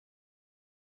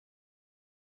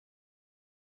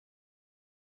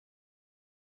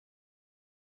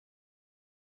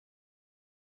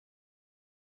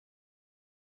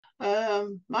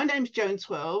My name's Joan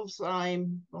Twelves.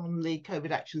 I'm on the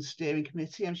covidaction steering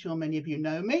committee. I'm sure many of you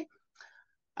know me.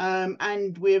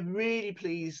 And we're really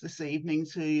pleased this evening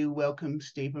to welcome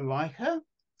Stephen Reicher,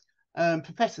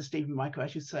 Professor Stephen Reicher, I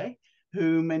should say,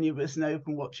 who many of us know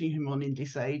from watching him on Indie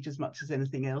Sage as much as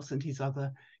anything else and his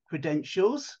other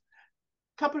credentials.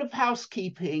 A couple of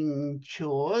housekeeping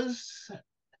chores.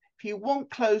 If you want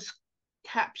closed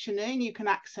captioning, you can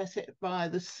access it via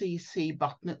the CC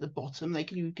button at the bottom. They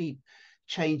can keep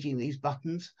changing these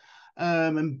buttons,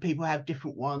 and people have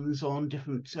different ones on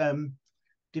different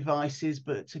devices,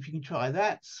 but if you can try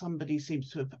that, somebody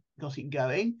seems to have got it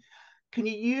going. Can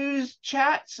you use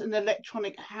chats and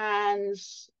electronic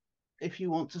hands if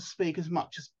you want to speak as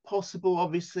much as possible?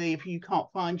 Obviously, if you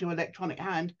can't find your electronic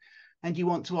hand and you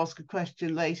want to ask a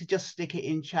question later, just stick it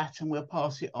in chat and we'll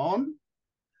pass it on.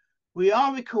 We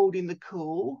are recording the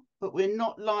call, but we're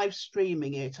not live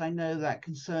streaming it. I know that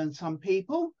concerns some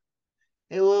people.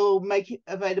 It will make it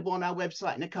available on our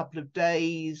website in a couple of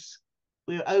days.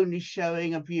 We're only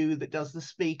showing a view that does the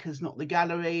speakers, not the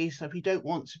gallery. So if you don't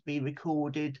want to be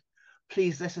recorded,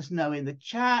 please let us know in the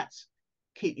chat.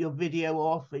 Keep your video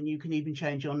off, and you can even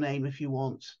change your name if you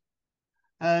want.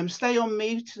 Stay on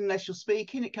mute unless you're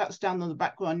speaking. It cuts down on the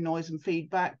background noise and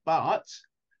feedback, but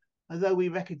although we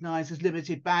recognise there's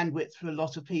limited bandwidth for a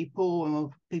lot of people and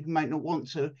people might not want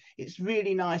to, it's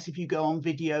really nice if you go on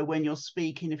video when you're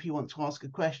speaking, if you want to ask a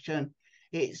question.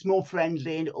 It's more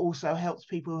friendly and it also helps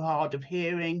people who are hard of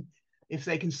hearing if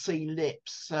they can see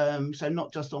lips. So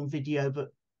not just on video, but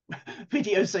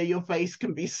video so your face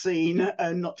can be seen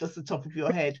and not just the top of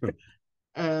your head,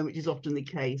 which is often the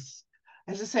case.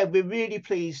 As I said, we're really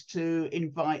pleased to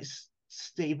invite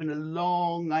Stephen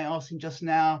along. I asked him just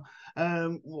now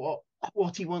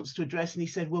what he wants to address, and he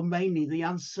said, well, mainly the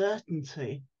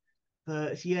uncertainty.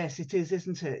 But yes, it is,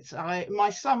 isn't it? My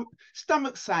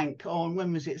stomach sank on,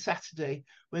 when was it, Saturday,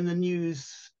 when the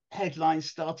news headlines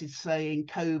started saying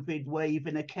COVID wave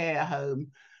in a care home.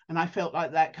 And I felt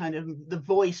like that kind of, the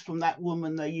voice from that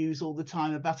woman they use all the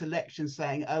time about elections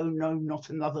saying, oh no, not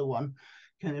another one,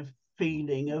 kind of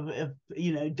feeling of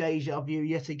deja vu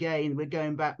yet again. We're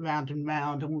going back round and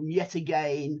round, and yet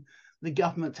again the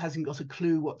government hasn't got a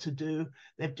clue what to do.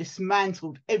 They've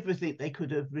dismantled everything they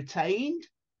could have retained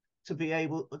to be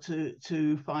able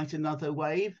to fight another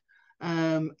wave.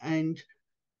 And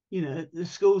the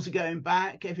schools are going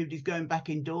back, everybody's going back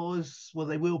indoors. Well,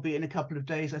 they will be in a couple of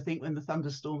days, I think, when the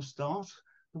thunderstorms start,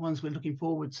 the ones we're looking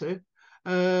forward to.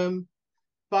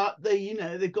 But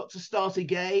they've got to start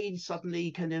again. Suddenly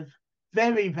kind of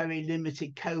very, very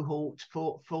limited cohort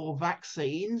for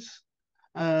vaccines.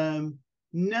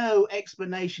 No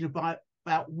explanation about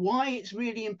why it's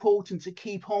really important to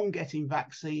keep on getting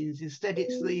vaccines. Instead,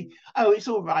 it's it's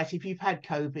all right. If you've had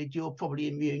COVID, you're probably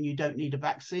immune. You don't need a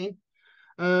vaccine.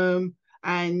 And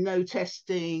no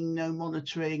testing, no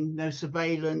monitoring, no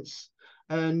surveillance,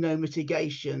 no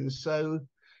mitigation. So,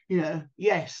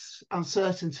 yes,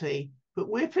 uncertainty. But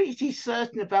we're pretty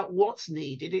certain about what's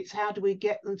needed. It's how do we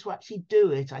get them to actually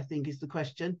do it, I think, is the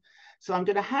question. So I'm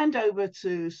going to hand over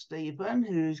to Stephen,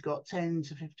 who's got 15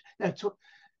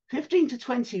 to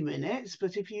 20 minutes.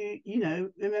 But if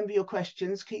you remember your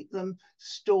questions, keep them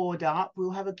stored up.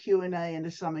 We'll have a Q&A and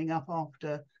a summing up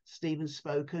after Stephen's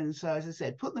spoken. So as I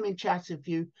said, put them in chat if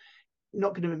you're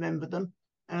not going to remember them.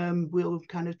 We'll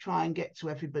kind of try and get to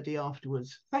everybody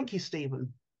afterwards. Thank you,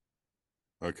 Stephen.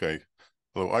 Okay.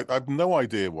 Well, I have no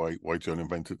idea why Joan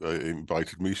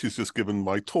invited me. She's just given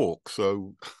my talk,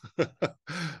 so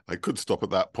I could stop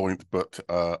at that point, but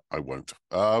I won't.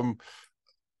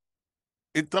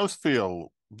 It does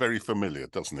feel very familiar,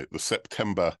 doesn't it? The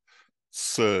September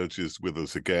surge is with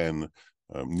us again.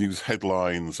 News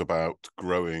headlines about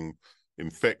growing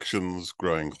infections,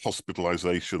 growing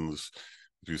hospitalizations.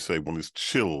 As you say, one is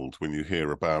chilled when you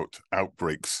hear about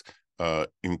outbreaks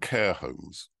in care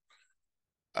homes.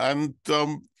 And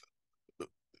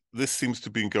this seems to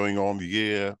have been going on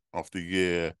year after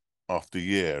year after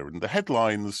year. And the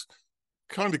headlines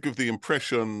kind of give the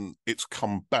impression it's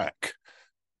come back,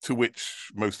 to which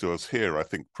most of us here, I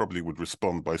think, probably would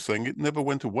respond by saying it never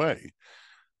went away.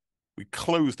 We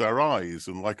closed our eyes,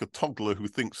 and like a toddler who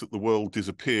thinks that the world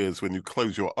disappears when you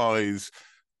close your eyes,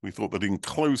 we thought that in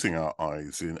closing our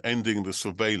eyes, in ending the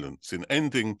surveillance, in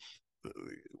ending...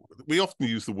 We often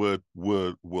use the word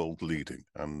world leading,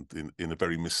 and in a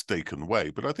very mistaken way.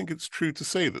 But I think it's true to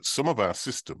say that some of our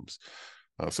systems,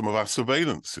 some of our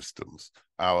surveillance systems,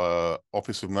 our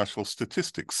Office of National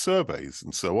Statistics surveys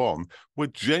and so on, were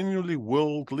genuinely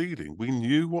world leading. We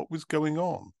knew what was going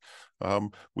on.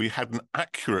 We had an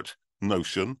accurate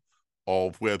notion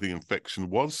of where the infection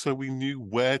was, so we knew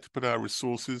where to put our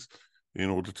resources in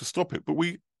order to stop it. But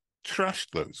we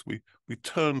trashed those. We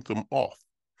turned them off.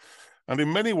 And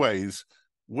in many ways,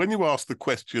 when you ask the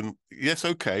question, yes,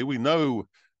 okay, we know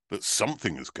that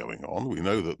something is going on. We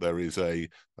know that there is a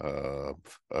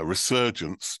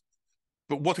resurgence.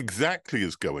 But what exactly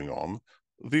is going on?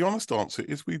 The honest answer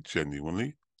is we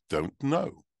genuinely don't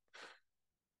know.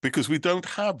 Because we don't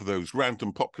have those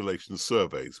random population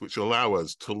surveys which allow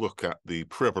us to look at the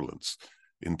prevalence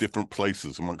in different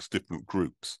places amongst different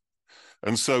groups.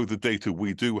 And so the data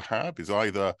we do have is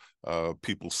either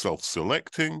people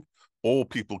self-selecting or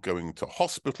people going to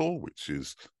hospital, which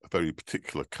is a very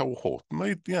particular cohort. And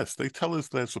they tell us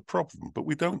there's a problem, but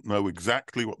we don't know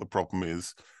exactly what the problem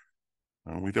is,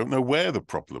 and we don't know where the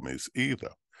problem is either.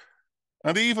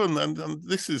 And even, and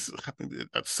this is,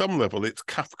 at some level, it's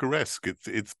Kafkaesque,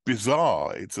 it's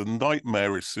bizarre, it's a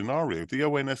nightmarish scenario. The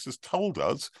ONS has told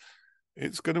us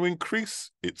it's going to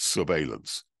increase its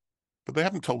surveillance, but they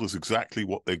haven't told us exactly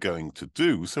what they're going to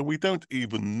do, so we don't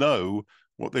even know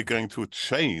what they're going to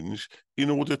change in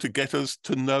order to get us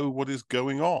to know what is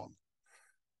going on.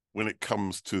 When it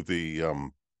comes to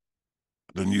the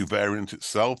new variant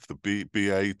itself, the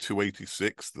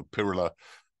BA.286, the Pirula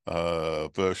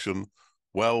version,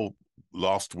 well,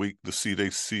 last week the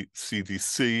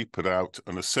CDC put out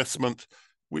an assessment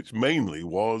which mainly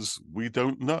was, we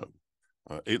don't know.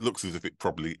 It looks as if it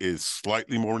probably is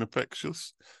slightly more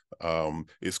infectious.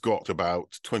 It's got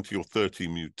about 20 or 30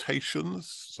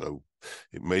 mutations, so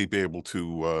it may be able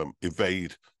to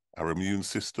evade our immune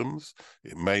systems.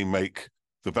 It may make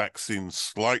the vaccine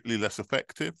slightly less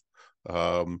effective.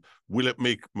 Will it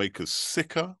make us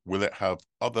sicker? Will it have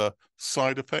other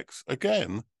side effects?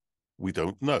 Again, we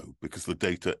don't know because the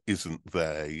data isn't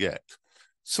there yet.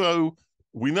 So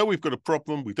we know we've got a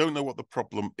problem. We don't know what the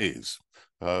problem is.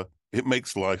 It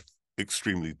makes life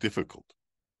extremely difficult.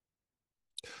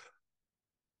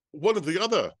 One of the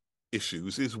other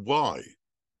issues is why.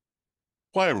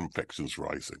 Why are infections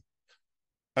rising?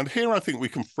 And here I think we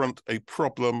confront a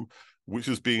problem which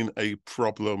has been a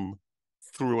problem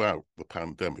throughout the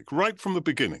pandemic, right from the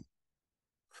beginning.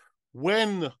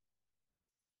 When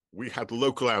we had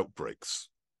local outbreaks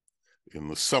in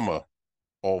the summer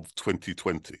of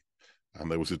 2020, and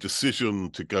there was a decision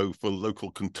to go for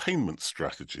local containment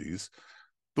strategies,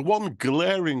 the one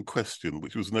glaring question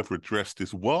which was never addressed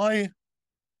is why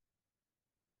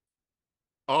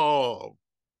are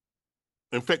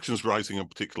infections rising in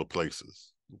particular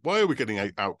places? Why are we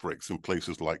getting outbreaks in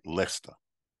places like Leicester?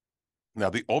 Now,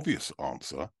 the obvious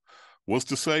answer was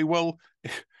to say, well,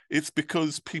 it's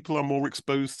because people are more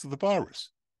exposed to the virus.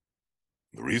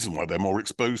 The reason why they're more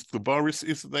exposed to the virus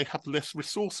is that they have less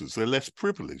resources, they're less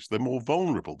privileged, they're more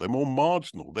vulnerable, they're more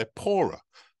marginal, they're poorer,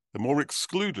 they're more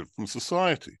excluded from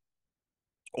society.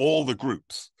 All the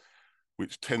groups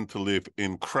which tend to live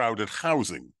in crowded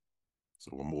housing,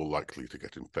 so are more likely to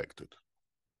get infected.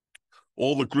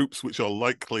 All the groups which are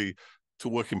likely to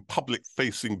work in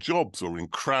public-facing jobs or in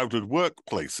crowded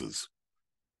workplaces,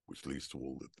 which leads to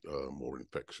all the more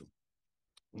infection.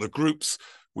 The groups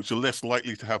which are less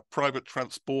likely to have private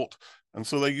transport, and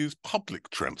so they use public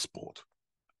transport,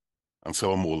 and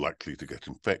so are more likely to get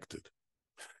infected.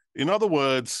 In other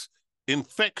words,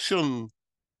 infection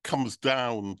comes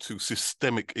down to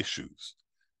systemic issues,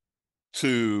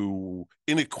 to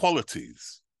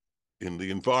inequalities in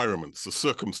the environments, the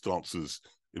circumstances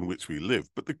in which we live.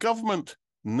 But the government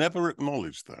never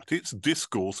acknowledged that. Its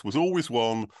discourse was always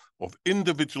one of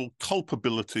individual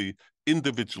culpability,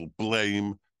 individual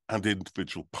blame, and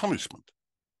individual punishment.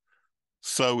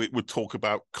 So it would talk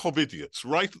about covidiots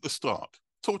right at the start,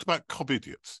 talked about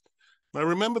covidiots. Now,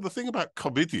 remember, the thing about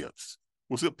covidiots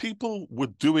was that people were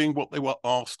doing what they were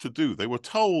asked to do. They were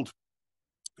told,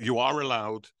 you are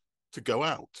allowed to go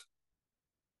out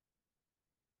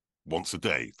once a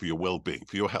day for your well-being,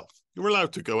 for your health. You're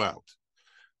allowed to go out.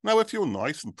 Now, if you're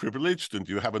nice and privileged and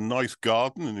you have a nice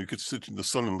garden and you could sit in the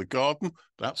sun in the garden,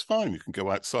 that's fine. You can go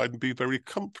outside and be very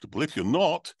comfortable. If you're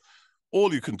not,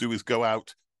 all you can do is go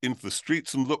out into the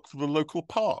streets and look for the local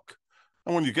park.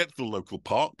 And when you get to the local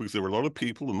park, because there are a lot of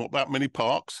people and not that many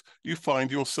parks, you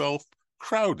find yourself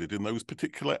crowded in those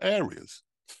particular areas.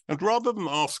 And rather than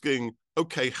asking,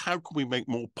 okay, how can we make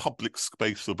more public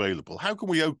space available? How can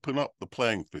we open up the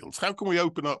playing fields? How can we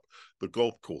open up the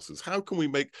golf courses? How can we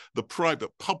make the private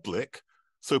public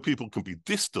so people can be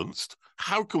distanced?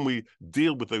 How can we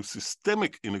deal with those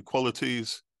systemic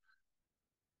inequalities?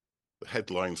 The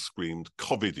headline screamed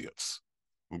covidiots.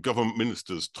 And government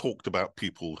ministers talked about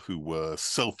people who were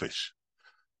selfish.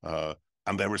 And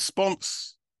their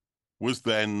response was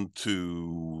then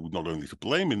to not only to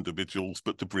blame individuals,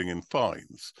 but to bring in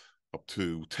fines up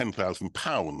to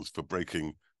 £10,000 for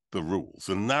breaking the rules,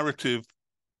 a narrative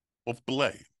of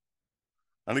blame.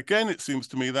 And again, it seems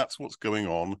to me that's what's going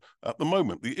on at the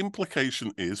moment. The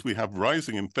implication is we have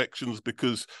rising infections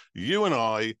because you and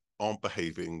I aren't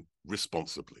behaving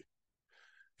responsibly.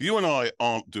 You and I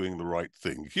aren't doing the right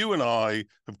thing. You and I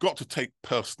have got to take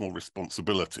personal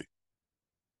responsibility.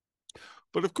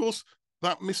 But of course,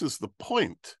 that misses the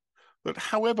point that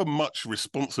however much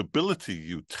responsibility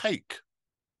you take,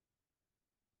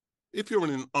 if you're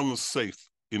in an unsafe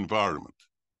environment,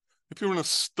 if you're in a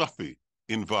stuffy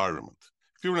environment,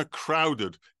 if you're in a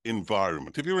crowded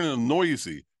environment, if you're in a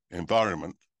noisy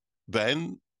environment,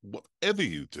 then whatever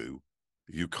you do,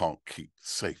 you can't keep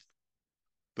safe.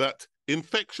 That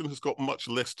infection has got much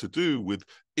less to do with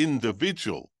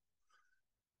individual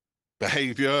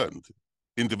behavior and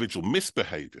individual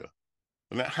misbehavior,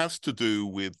 and it has to do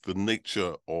with the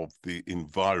nature of the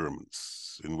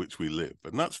environments in which we live.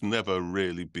 And that's never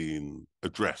really been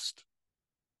addressed.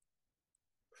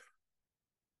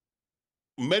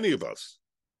 Many of us,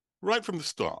 right from the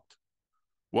start,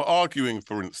 were arguing,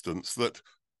 for instance, that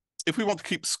if we want to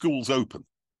keep schools open,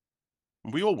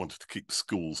 and we all wanted to keep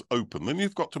schools open, then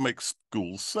you've got to make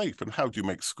schools safe. And how do you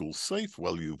make schools safe?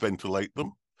 Well, you ventilate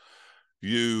them.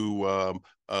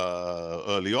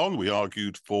 Early on, we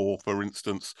argued for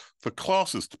instance, for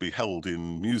classes to be held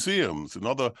in museums and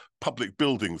other public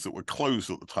buildings that were closed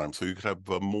at the time, so you could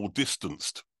have more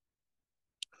distanced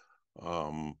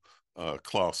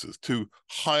classes, to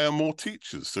hire more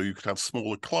teachers so you could have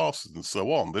smaller classes and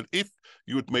so on. That if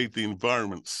you had made the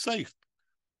environment safe,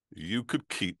 you could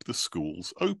keep the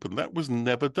schools open. That was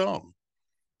never done.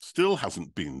 Still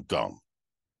hasn't been done.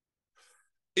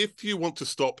 If you want to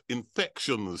stop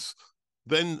infections,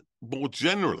 then more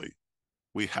generally,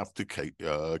 we have to keep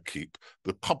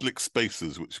the public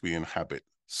spaces which we inhabit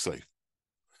safe.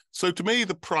 So to me,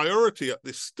 the priority at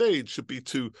this stage should be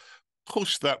to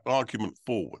push that argument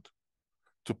forward,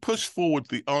 to push forward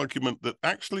the argument that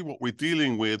actually what we're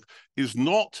dealing with is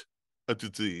not a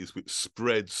disease which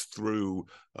spreads through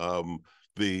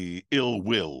the ill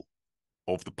will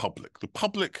of the public. The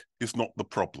public is not the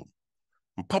problem.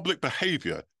 And public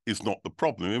behavior is not the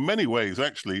problem. In many ways,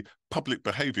 actually, public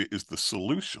behavior is the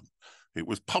solution. It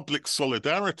was public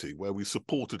solidarity where we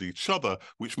supported each other,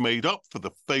 which made up for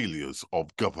the failures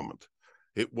of government.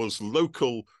 It was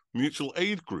local mutual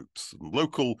aid groups and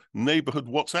local neighborhood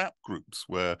WhatsApp groups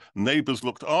where neighbors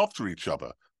looked after each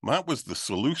other. That was the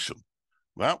solution.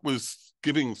 That was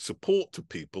giving support to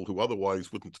people who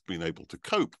otherwise wouldn't have been able to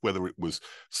cope, whether it was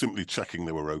simply checking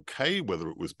they were okay, whether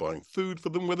it was buying food for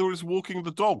them, whether it was walking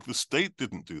the dog. The state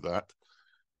didn't do that.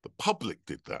 The public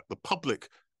did that. The public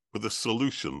were the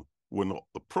solution, were not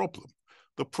the problem.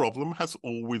 The problem has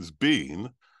always been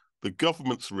the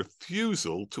government's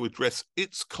refusal to address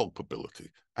its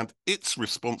culpability and its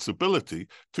responsibility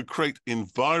to create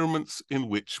environments in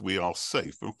which we are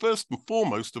safe. And first and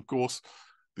foremost, of course,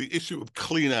 the issue of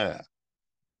clean air.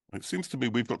 It seems to me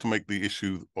we've got to make the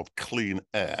issue of clean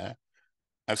air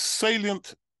as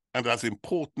salient and as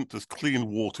important as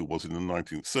clean water was in the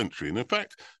 19th century. And in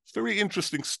fact, it's a very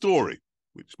interesting story,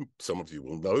 which some of you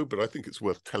will know, but I think it's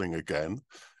worth telling again.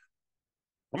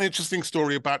 An interesting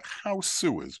story about how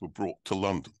sewers were brought to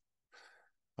London.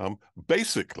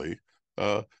 Basically,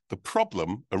 the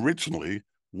problem originally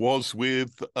was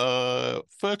with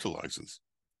fertilizers.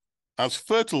 As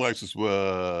fertilizers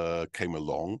came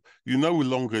along, you no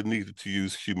longer needed to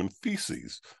use human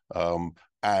feces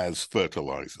as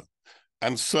fertilizer.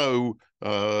 And so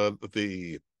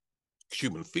the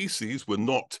human feces were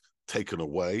not taken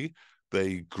away.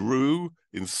 They grew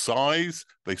in size,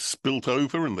 they spilt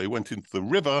over, and they went into the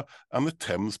river, and the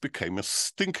Thames became a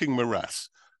stinking morass,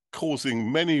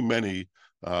 causing many, many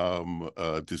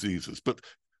diseases. But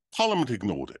Parliament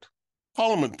ignored it.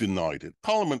 Parliament denied it.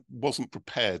 Parliament wasn't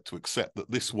prepared to accept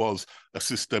that this was a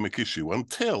systemic issue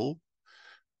until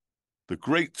the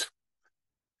Great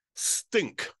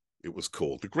Stink, it was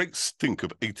called, the Great Stink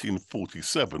of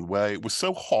 1847, where it was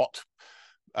so hot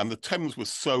and the Thames was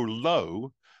so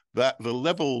low that the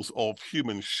levels of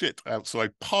human shit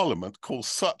outside Parliament caused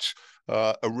such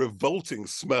a revolting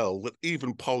smell that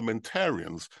even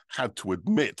parliamentarians had to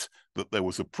admit that there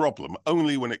was a problem.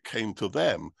 Only when it came to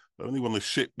them, only when the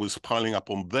shit was piling up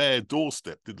on their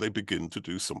doorstep did they begin to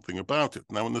do something about it.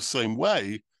 Now, in the same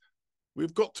way,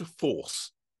 we've got to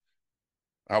force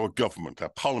our government, our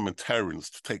parliamentarians,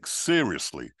 to take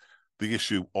seriously the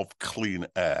issue of clean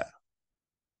air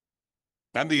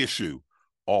and the issue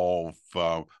of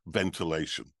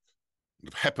ventilation.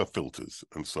 HEPA filters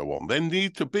and so on. There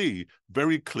need to be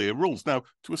very clear rules. Now,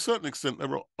 to a certain extent,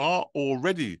 there are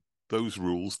already those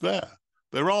rules there.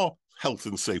 There are health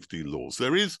and safety laws.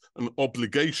 There is an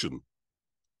obligation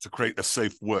to create a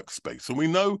safe workspace. And we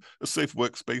know a safe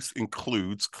workspace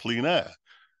includes clean air.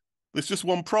 There's just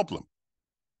one problem.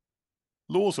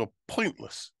 Laws are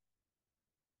pointless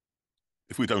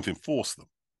if we don't enforce them.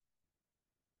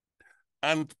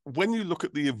 And when you look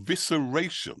at the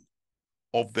evisceration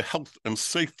of the health and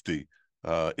safety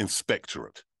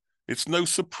inspectorate, it's no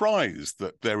surprise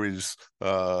that there is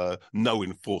no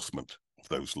enforcement of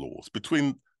those laws.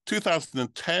 Between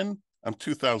 2010 and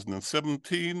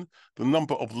 2017, the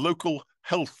number of local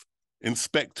health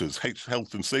inspectors,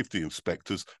 health and safety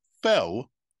inspectors,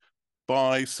 fell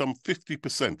by some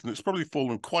 50%, and it's probably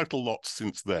fallen quite a lot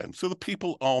since then. So the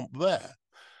people aren't there.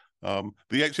 The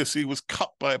HSE was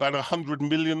cut by about £100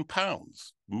 million.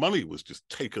 Money was just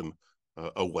taken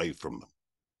away from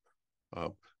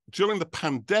them. During the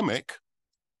pandemic,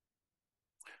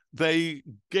 they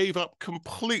gave up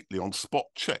completely on spot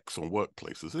checks on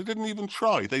workplaces. They didn't even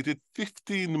try. They did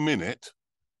 15-minute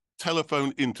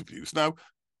telephone interviews. Now,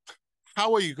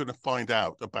 how are you going to find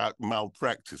out about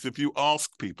malpractice if you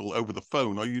ask people over the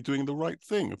phone, are you doing the right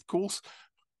thing? Of course,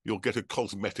 you'll get a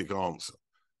cosmetic answer.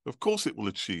 Of course, it will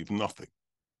achieve nothing.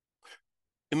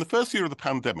 In the first year of the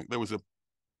pandemic, there was an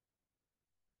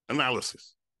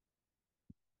analysis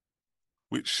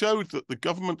which showed that the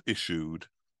government issued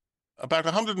about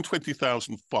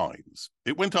 120,000 fines.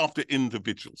 It went after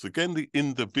individuals. Again, the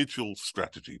individual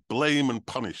strategy, blame and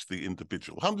punish the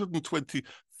individual.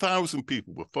 120,000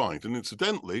 people were fined. And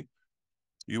incidentally,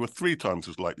 you were 3 times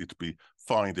as likely to be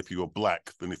fined if you were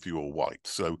black than if you were white.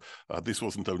 So this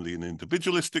wasn't only an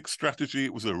individualistic strategy,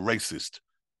 it was a racist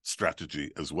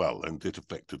strategy as well. And it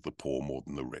affected the poor more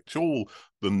than the rich. All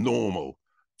the normal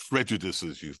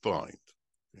prejudices you find.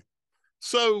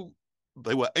 So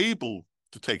they were able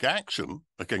to take action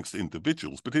against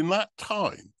individuals. But in that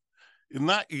time, in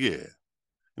that year,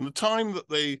 in the time that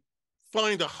they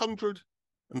fined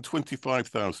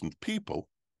 125,000 people,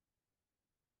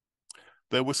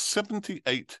 there were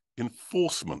 78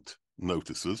 enforcement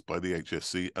notices by the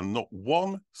HSE and not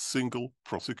one single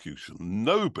prosecution.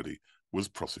 Nobody was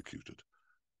prosecuted.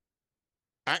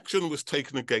 Action was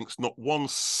taken against not one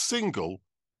single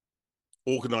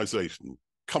organization,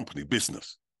 company,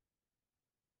 business.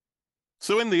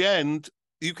 So in the end,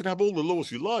 you can have all the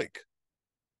laws you like,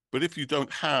 but if you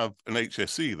don't have an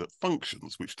HSE that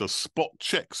functions, which does spot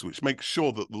checks, which makes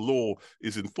sure that the law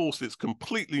is enforced, it's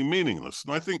completely meaningless.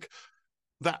 And I think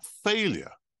that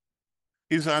failure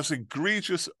is as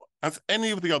egregious as any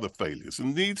of the other failures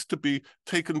and needs to be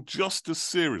taken just as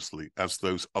seriously as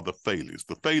those other failures.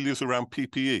 The failures around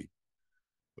PPE,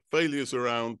 the failures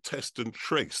around test and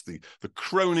trace, the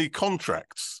crony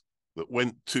contracts that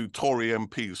went to Tory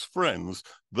MPs' friends,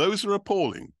 those are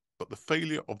appalling. But the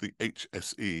failure of the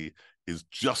HSE is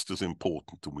just as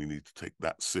important, and we need to take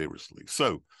that seriously.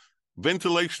 So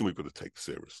ventilation we've got to take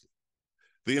seriously.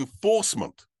 The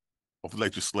enforcement of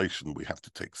legislation we have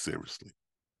to take seriously.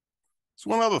 It's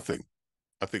one other thing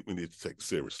I think we need to take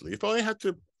seriously. If I had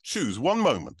to choose one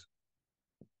moment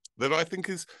that I think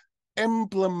is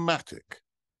emblematic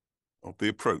of the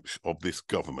approach of this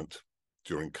government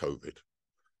during COVID,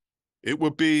 it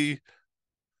would be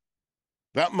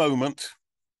that moment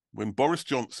when Boris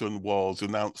Johnson was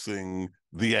announcing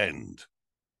the end.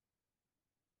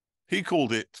 He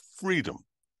called it Freedom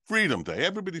Day.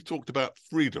 Everybody talked about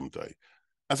Freedom Day,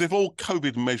 as if all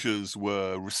COVID measures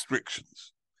were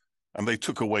restrictions and they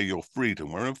took away your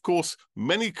freedom. Where, of course,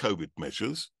 many COVID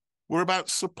measures were about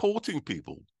supporting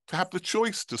people to have the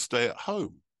choice to stay at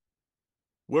home.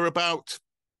 We're about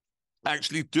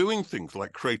actually doing things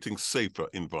like creating safer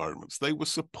environments. They were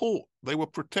support, they were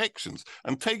protections,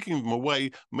 and taking them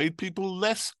away made people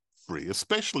less free,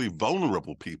 especially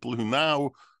vulnerable people who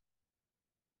now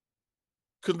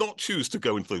could not choose to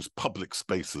go into those public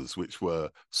spaces which were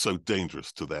so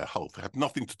dangerous to their health. It had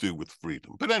nothing to do with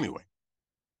freedom. But anyway,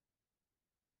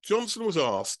 Johnson was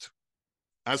asked,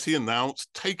 as he announced,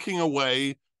 taking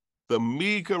away the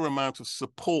meager amount of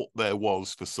support there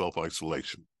was for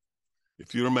self-isolation.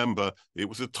 If you remember, it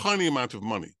was a tiny amount of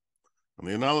money, and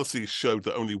the analyses showed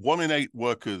that only 1 in 8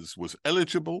 workers was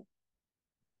eligible,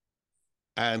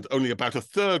 and only about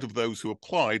 1/3 of those who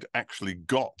applied actually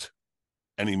got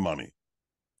any money.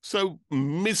 So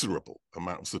miserable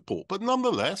amount of support, but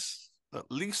nonetheless,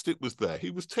 at least it was there. He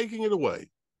was taking it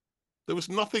away. There was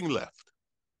nothing left.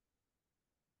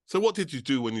 So what did you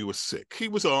do when you were sick? He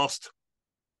was asked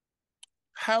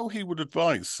how he would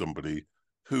advise somebody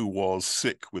who was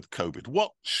sick with COVID.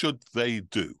 What should they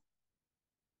do?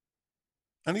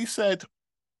 And he said,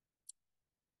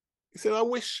 I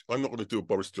wish, I'm not going to do a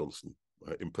Boris Johnson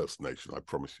impersonation, I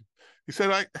promise you. He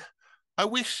said, I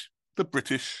wish the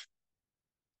British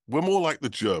were more like the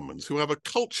Germans, who have a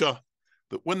culture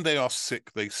that when they are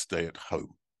sick, they stay at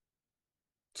home.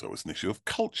 So it was an issue of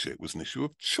culture. It was an issue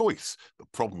of choice. The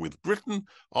problem with Britain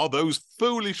are those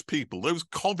foolish people, those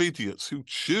covidiots who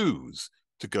choose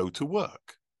to go to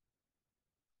work.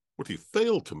 What he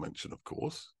failed to mention, of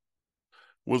course,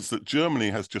 was that Germany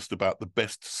has just about the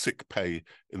best sick pay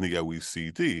in the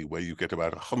OECD, where you get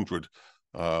about 100%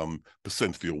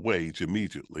 of your wage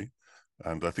immediately.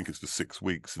 And I think it's for 6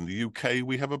 weeks. In the UK,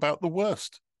 we have about the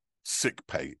worst sick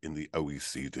pay in the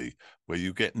OECD, where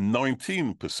you get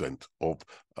 19% of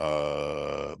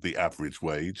the average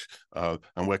wage,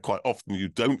 and where quite often you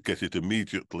don't get it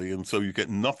immediately, and so you get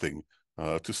nothing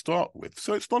to start with.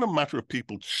 So it's not a matter of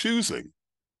people choosing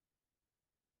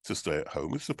to stay at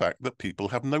home. It's the fact that people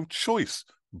have no choice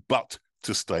but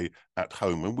to stay at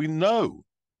home. And we know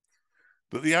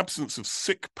that the absence of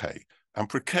sick pay and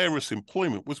precarious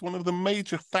employment was one of the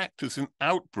major factors in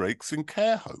outbreaks in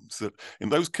care homes, that in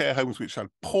those care homes which had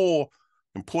poor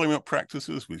employment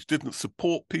practices, which didn't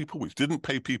support people, which didn't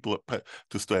pay people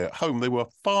to stay at home, they were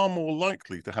far more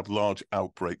likely to have large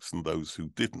outbreaks than those who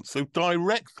didn't. So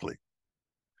directly,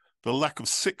 the lack of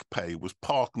sick pay was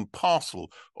part and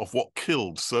parcel of what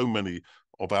killed so many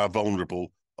of our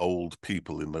vulnerable old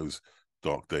people in those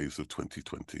dark days of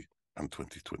 2020 and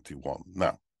 2021.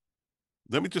 Now,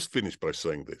 let me just finish by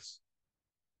saying this.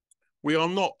 We are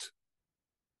not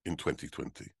in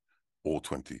 2020 or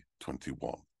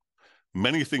 2021.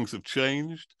 Many things have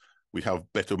changed. We have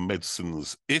better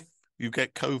medicines if you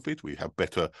get COVID. We have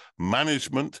better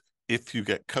management if you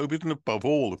get COVID. And above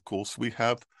all, of course, we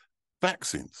have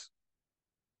vaccines.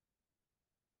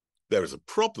 There is a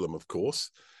problem, of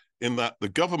course, in that the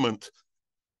government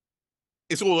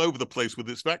is all over the place with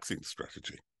its vaccine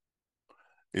strategy.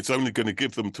 It's only going to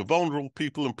give them to vulnerable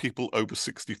people and people over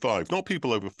 65, not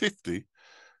people over 50.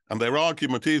 And their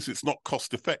argument is it's not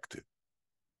cost effective.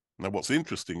 Now, what's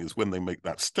interesting is when they make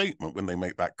that statement, when they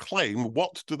make that claim,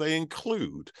 what do they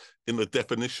include in the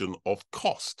definition of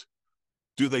cost?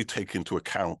 Do they take into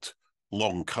account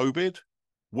long COVID?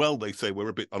 Well, they say we're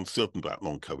a bit uncertain about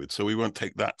long COVID, so we won't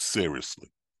take that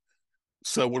seriously.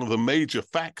 So one of the major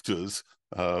factors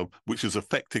which is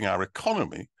affecting our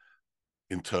economy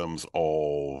in terms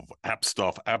of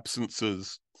staff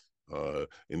absences,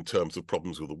 in terms of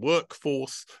problems with the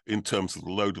workforce, in terms of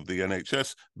the load of the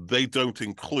NHS, they don't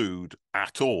include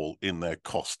at all in their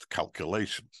cost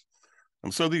calculations.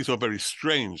 And so these are very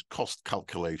strange cost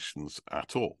calculations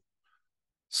at all.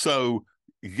 So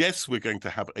yes, we're going to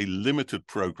have a limited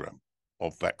program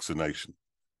of vaccination.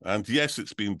 And yes,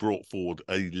 it's been brought forward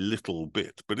a little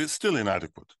bit, but it's still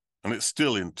inadequate and it's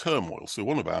still in turmoil. So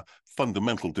one of our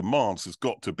fundamental demands has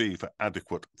got to be for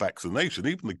adequate vaccination.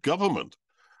 Even the government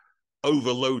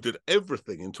overloaded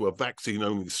everything into a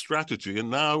vaccine-only strategy, and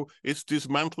now it's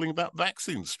dismantling that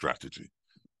vaccine strategy.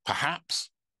 Perhaps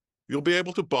you'll be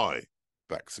able to buy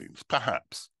vaccines,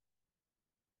 perhaps.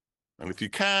 And if you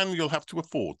can, you'll have to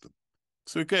afford them.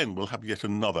 So again, we'll have yet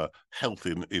another health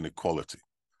inequality.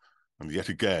 And yet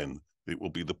again, it will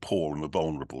be the poor and the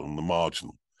vulnerable and the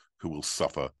marginal who will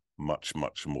suffer much,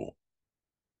 much more.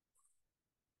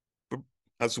 But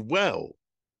as well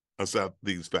as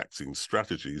these vaccine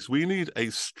strategies, we need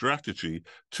a strategy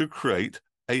to create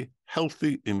a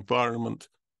healthy environment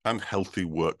and healthy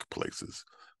workplaces.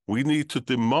 We need to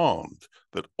demand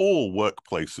that all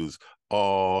workplaces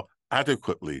are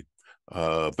adequately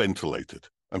ventilated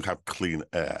and have clean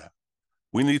air.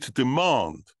 We need to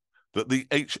demand that the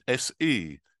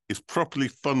HSE is properly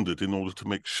funded in order to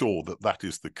make sure that that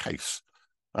is the case.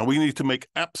 And we need to make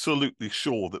absolutely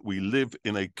sure that we live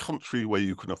in a country where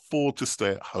you can afford to stay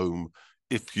at home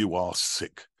if you are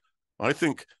sick. I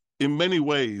think in many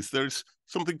ways there's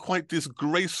something quite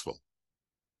disgraceful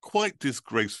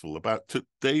about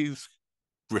today's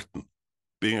Britain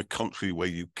being a country where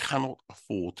you cannot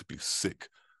afford to be sick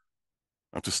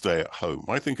and to stay at home.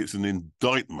 I think it's an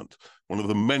indictment, one of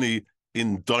the many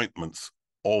indictments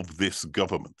of this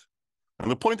government.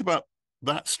 And the point about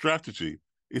that strategy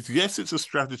is, yes, it's a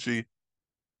strategy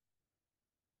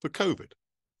for COVID.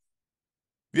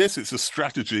 Yes, it's a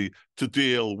strategy to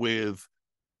deal with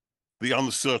the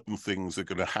uncertain things that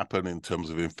are going to happen in terms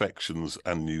of infections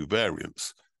and new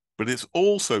variants. But it's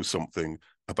also something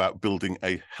about building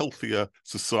a healthier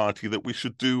society that we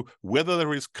should do whether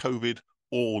there is COVID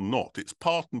or not. It's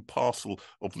part and parcel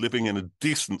of living in a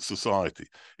decent society,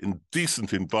 in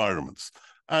decent environments.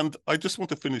 And I just want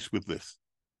to finish with this.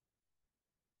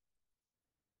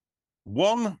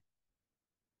 One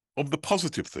of the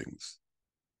positive things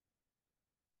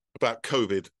about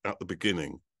COVID at the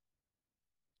beginning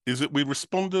is that we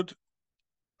responded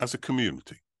as a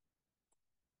community.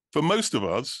 For most of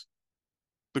us,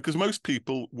 because most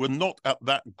people were not at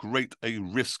that great a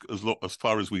risk as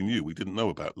far as we knew. We didn't know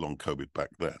about long COVID back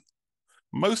then.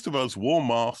 Most of us wore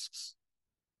masks,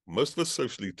 most of us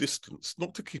socially distanced,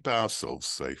 not to keep ourselves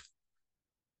safe,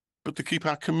 but to keep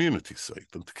our community safe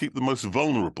and to keep the most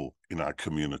vulnerable in our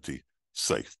community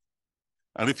safe.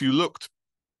 And if you looked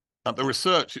at the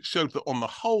research, it showed that on the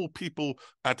whole, people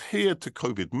adhered to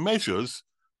COVID measures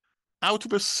out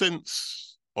of a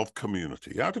sense of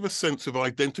community, out of a sense of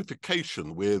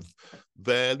identification with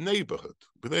their neighborhood,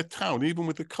 with their town, even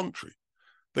with the country.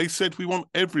 They said, we want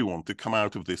everyone to come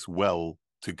out of this well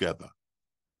together.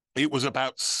 It was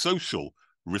about social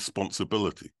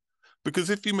responsibility. Because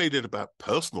if you made it about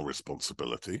personal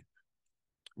responsibility,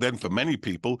 then for many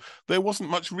people, there wasn't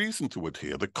much reason to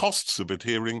adhere. The costs of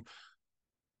adhering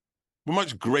were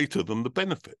much greater than the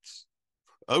benefits.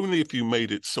 Only if you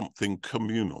made it something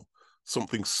communal,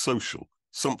 something social,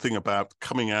 something about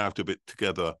coming out of it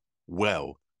together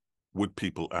well, would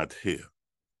people adhere.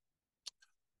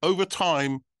 Over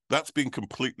time, that's been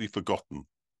completely forgotten.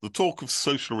 The talk of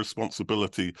social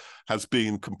responsibility has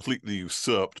been completely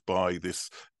usurped by this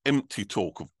empty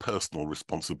talk of personal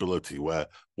responsibility, where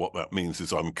what that means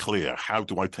is unclear. How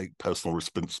do I take personal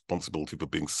responsibility for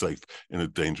being safe in a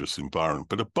dangerous environment?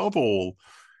 But above all,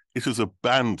 it has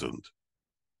abandoned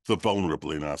the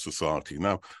vulnerable in our society.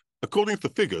 Now, according to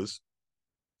the figures,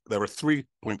 there are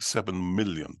 3.7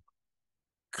 million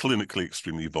clinically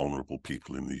extremely vulnerable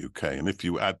people in the UK. And if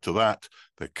you add to that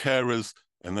their carers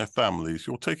and their families,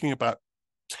 you're taking about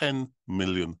 10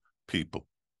 million people.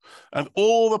 And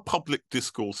all the public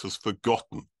discourse has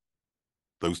forgotten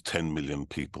those 10 million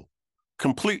people,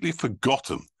 completely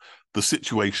forgotten the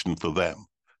situation for them,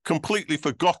 completely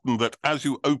forgotten that as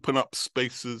you open up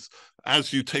spaces,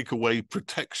 as you take away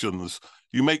protections,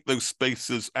 you make those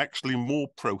spaces actually more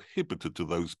prohibited to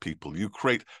those people. You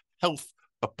create health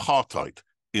apartheid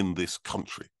in this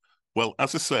country. Well,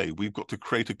 as I say, we've got to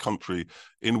create a country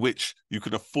in which you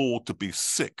can afford to be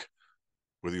sick,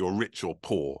 whether you're rich or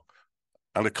poor,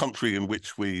 and a country in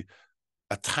which we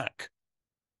attack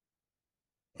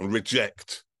and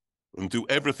reject and do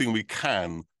everything we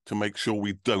can to make sure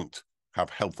we don't have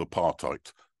health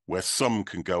apartheid, where some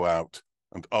can go out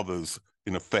and others,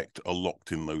 in effect, are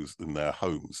locked in their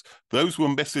homes. Those were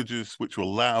messages which were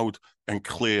loud and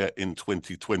clear in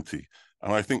 2020.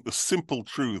 And I think the simple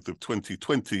truth of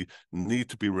 2020 need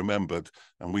to be remembered,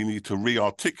 and we need to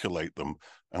re-articulate them,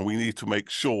 and we need to make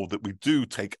sure that we do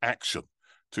take action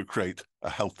to create a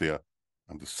healthier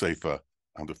and a safer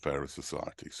and a fairer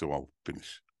society. So I'll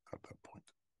finish at that point.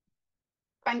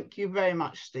 Thank you very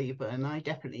much, Stephen. I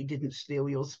definitely didn't steal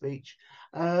your speech.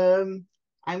 I'm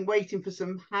waiting for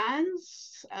some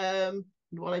hands.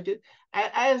 What I did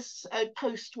as a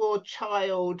post-war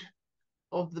child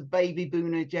of the baby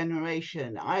boomer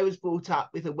generation, I was brought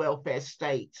up with a welfare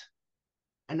state.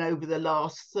 And over the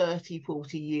last 30,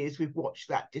 40 years, we've watched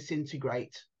that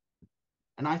disintegrate.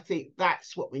 And I think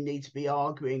that's what we need to be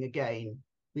arguing again.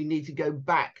 We need to go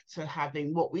back to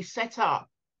having what we set up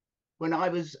when I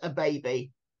was a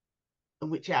baby, and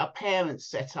which our parents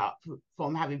set up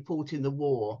from having fought in the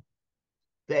war.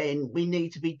 Then we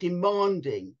need to be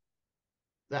demanding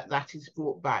that that is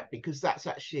brought back, because that's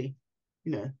actually,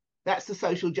 that's the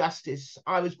social justice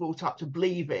I was brought up to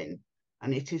believe in.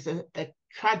 And it is a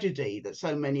tragedy that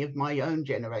so many of my own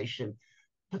generation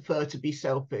prefer to be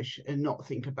selfish and not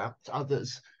think about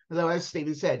others. Although, as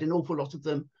Stephen said, an awful lot of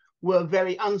them were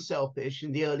very unselfish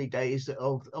in the early days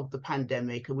of the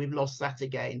pandemic, and we've lost that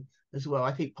again as well.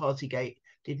 I think Partygate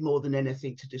did more than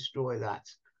anything to destroy that.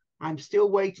 I'm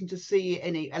still waiting to see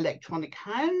any electronic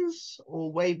hands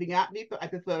or waving at me, but I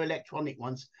prefer electronic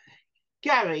ones.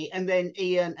 Gary, and then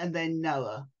Ian, and then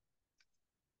Noah.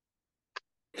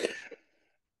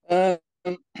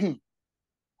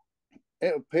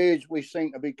 It appears we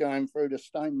seem to be going through the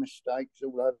same mistakes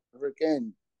all over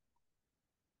again.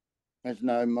 There's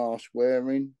no mask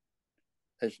wearing,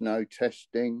 there's no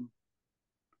testing.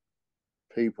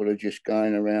 People are just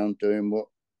going around doing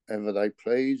whatever they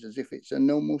please as if it's a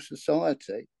normal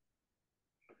society,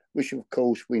 which of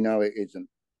course we know it isn't.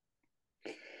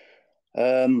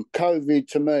 COVID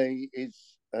to me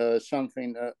is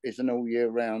something that is an all year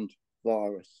round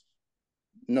virus,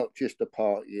 not just a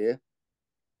part year.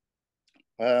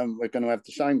 We're going to have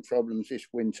the same problems this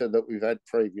winter that we've had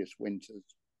previous winters.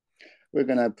 We're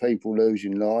going to have people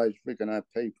losing lives. We're going to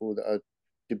have people that are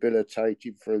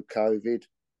debilitated through COVID,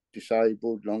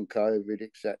 disabled, long COVID,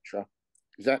 etc.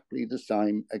 Exactly the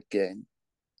same again.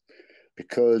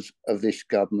 because of this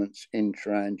government's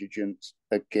intransigence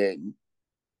again.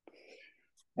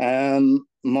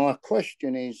 My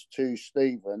question is to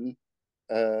Stephen,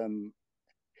 does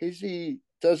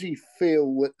he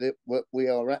feel that we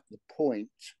are at the point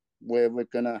where we're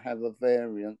going to have a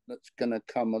variant that's going to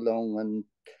come along and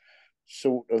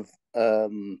sort of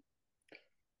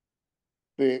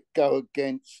go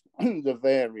against the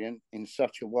variant in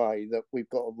such a way that we've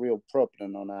got a real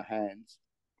problem on our hands?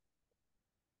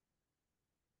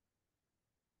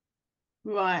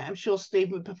 Right, I'm sure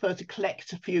Stephen would prefer to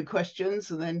collect a few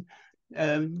questions and then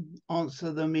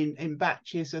answer them in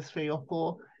batches of 3 or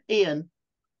 4. Ian?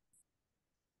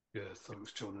 Yeah,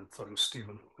 thanks, John, and thanks,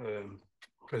 Stephen.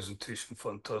 Presentation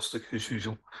fantastic, as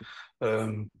usual.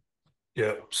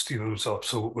 Yeah, Stephen was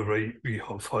absolutely right. We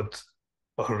have had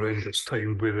a horrendous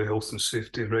time with the health and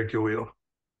safety regulator.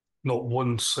 Not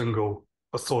one single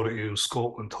authority in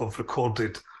Scotland have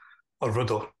recorded a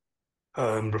RIDDA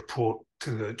report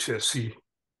to the HSE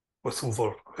with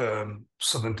over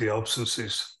 70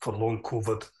 absences for long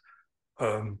COVID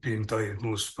being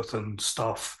diagnosed within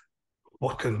staff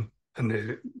working in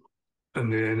the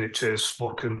NHS,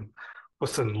 working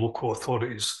within local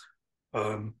authorities.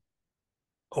 I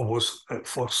was at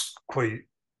first quite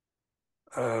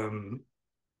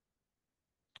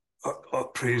I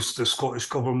praised the Scottish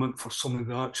Government for some of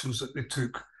the actions that they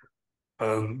took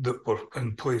that were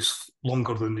in place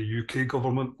longer than the UK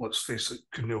government. Let's face it,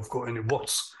 couldn't have got any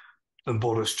worse than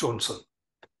Boris Johnson.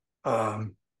 But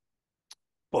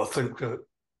I think that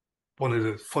one of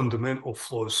the fundamental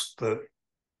flaws that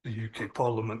the UK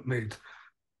Parliament made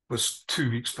was 2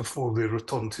 weeks before they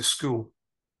returned to school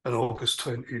in August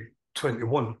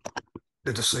 2021,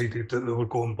 they decided that they were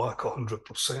going back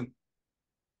 100%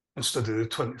 instead of the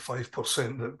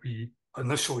 25% that we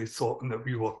initially thought and that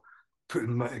we were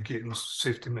putting mitigating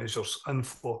safety measures in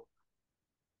for.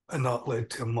 And that led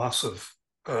to a massive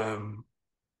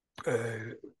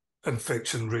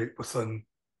infection rate within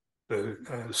the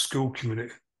school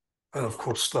community. And of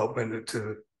course, that went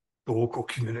into the local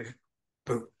community.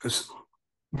 But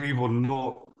we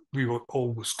were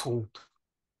always told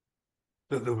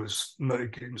that there was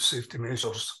mitigating safety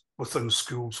measures within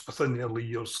schools, within the early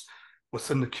years,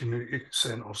 within the community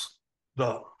centres.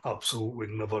 That absolutely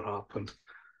never happened.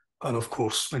 And of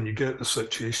course, when you get the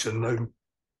situation now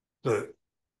that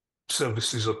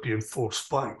services are being forced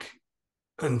back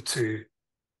into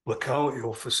locality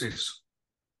offices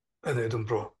in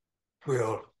Edinburgh,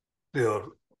 where they are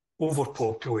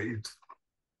overpopulated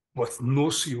with no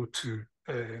CO2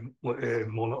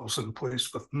 monitors in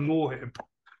place, with no HEP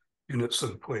units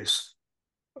in place,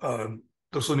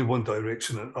 there's only one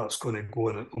direction that that's going to go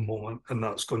in at the moment, and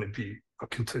that's going to be a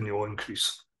continual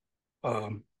increase.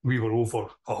 We were over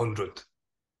 100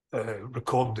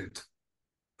 recorded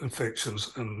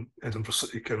infections in Edinburgh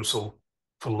City Council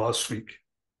for last week,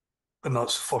 and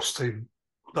that's the first time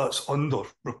that's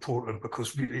under-reported,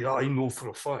 because I know for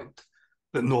a fact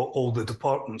that not all the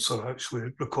departments are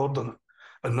actually recording it,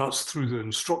 and that's through the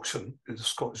instruction of the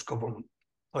Scottish Government.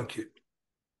 Thank you.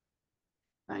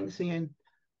 Thanks, Ian.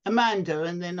 Amanda,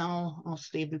 and then I'll ask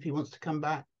Stephen if he wants to come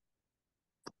back.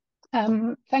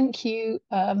 Thank you,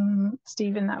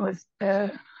 Stephen. That was,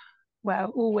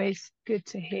 well, always good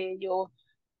to hear your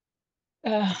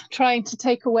trying to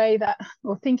take away that,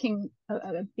 or thinking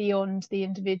beyond the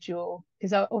individual,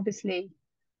 because obviously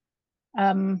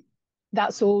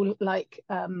that's all, like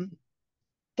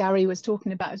Gary was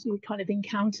talking about, as we kind of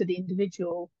encounter the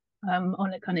individual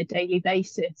on a kind of daily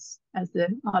basis. As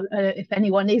if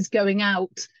anyone is going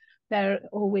out, they're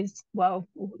always, well,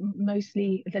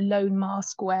 mostly the lone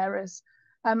mask wearers.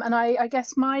 And I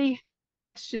guess my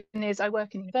question is, I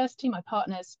work in university, my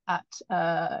partner's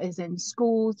is in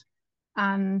schools,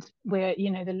 and we're,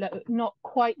 you know, not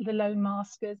quite the lone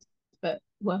maskers, but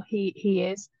well, he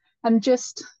is. And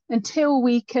just until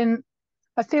we can,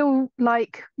 I feel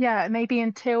like, yeah, maybe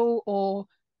until, or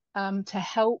to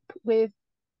help with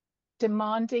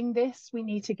demanding this, we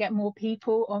need to get more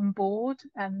people on board,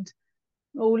 and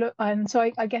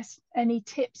so I guess any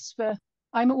tips for,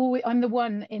 I'm the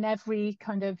one in every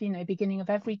kind of, you know, beginning of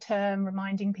every term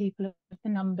reminding people of the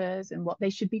numbers and what they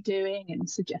should be doing and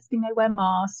suggesting they wear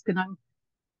masks, and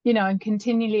I'm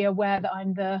continually aware that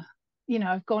I'm the, you know,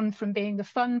 I've gone from being the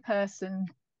fun person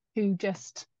who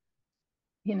just,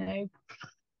 you know,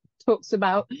 talks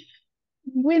about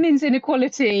women's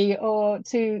inequality, or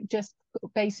to just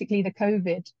basically the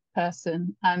COVID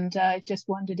person. And I just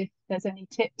wondered if there's any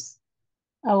tips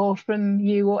or from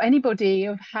you or anybody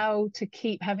of how to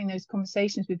keep having those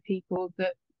conversations with people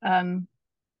that, I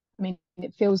mean,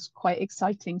 it feels quite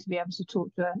exciting to be able to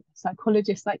talk to a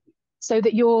psychologist, like, so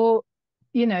that you're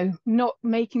you know, not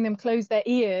making them close their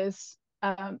ears,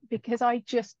 because I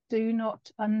just do not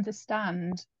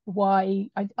understand why.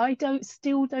 I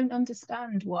still don't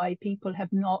understand why people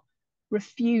have not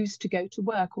refused to go to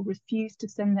work or refused to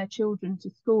send their children to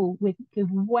school with the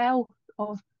wealth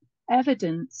of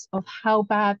evidence of how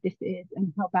bad this is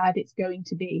and how bad it's going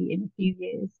to be in a few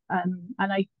years. And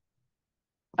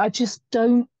I just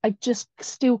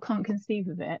still can't conceive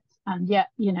of it. And yet,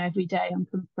 you know, every day I'm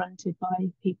confronted by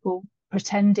people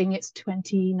pretending it's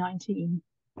 2019.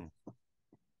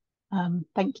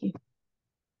 Thank you.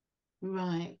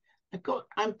 Right.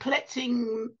 I'm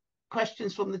collecting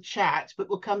questions from the chat, but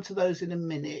we'll come to those in a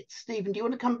minute. Stephen, do you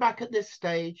want to come back at this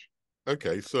stage?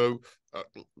 Okay, so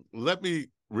let me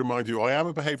remind you, I am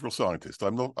a behavioural scientist.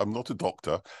 I'm not a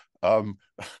doctor. In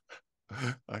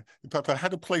fact, I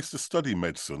had a place to study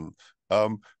medicine,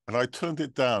 and I turned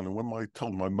it down. And when I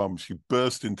told my mum, she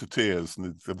burst into tears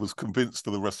and was convinced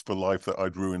for the rest of her life that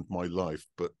I'd ruined my life.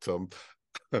 But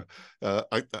there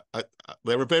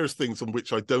are various things on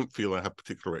which I don't feel I have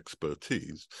particular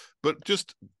expertise. But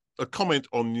just a comment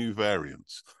on new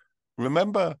variants.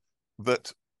 Remember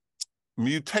that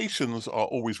mutations are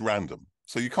always random,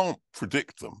 so you can't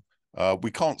predict them.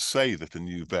 We can't say that a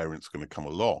new variant's going to come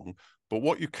along, but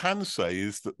what you can say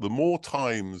is that the more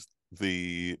times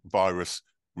the virus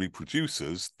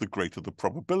reproduces, the greater the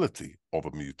probability of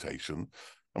a mutation.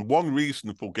 And one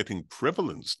reason for getting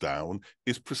prevalence down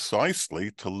is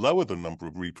precisely to lower the number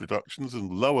of reproductions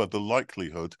and lower the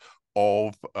likelihood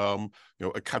of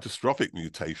a catastrophic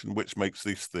mutation, which makes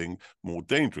this thing more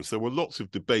dangerous. There were lots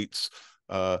of debates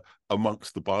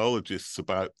amongst the biologists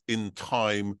about, in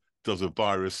time, does a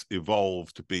virus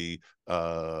evolve to be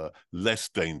less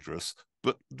dangerous?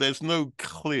 But there's no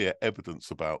clear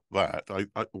evidence about that.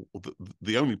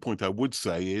 The only point I would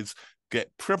say is get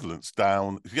prevalence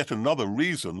down is yet another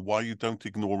reason why you don't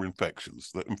ignore infections.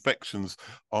 That infections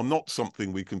are not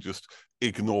something we can just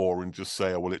ignore and just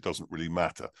say, oh, well, it doesn't really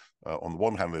matter. On the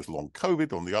one hand, there's long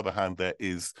COVID. On the other hand, there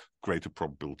is greater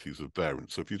probabilities of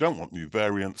variants. So if you don't want new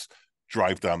variants,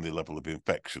 drive down the level of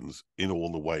infections in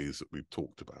all the ways that we've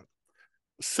talked about.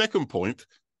 Second point,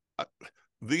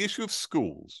 the issue of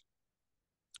schools.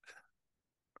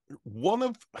 One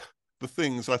of the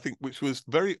things I think which was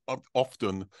very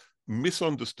often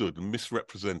misunderstood and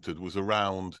misrepresented was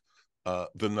around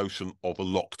the notion of a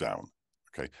lockdown.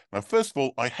 Okay. Now, first of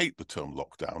all, I hate the term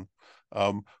lockdown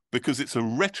because it's a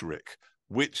rhetoric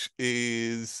which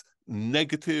is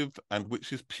negative and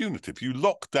which is punitive. You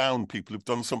lock down people who've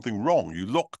done something wrong. You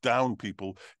lock down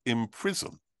people in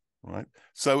prison, right?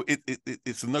 So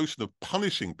it's a notion of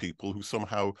punishing people who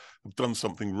somehow have done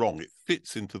something wrong. It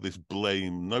fits into this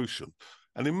blame notion.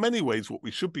 And in many ways, what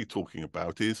we should be talking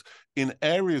about is in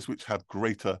areas which have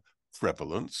greater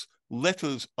prevalence, let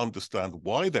us understand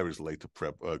why there is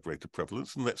greater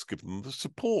prevalence, and let's give them the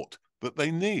support that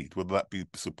they need, whether that be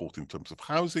support in terms of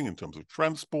housing, in terms of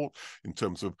transport, in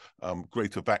terms of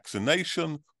greater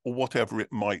vaccination, or whatever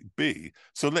it might be.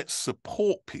 So let's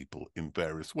support people in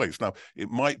various ways. Now, it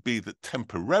might be that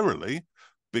temporarily,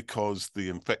 because the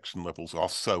infection levels are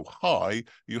so high,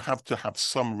 you have to have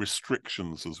some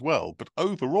restrictions as well. But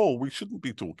overall, we shouldn't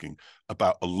be talking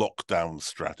about a lockdown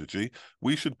strategy.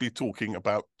 We should be talking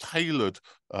about tailored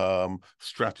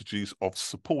strategies of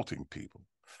supporting people.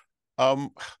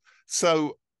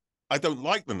 So I don't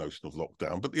like the notion of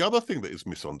lockdown, but the other thing that is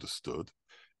misunderstood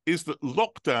is that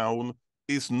lockdown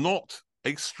is not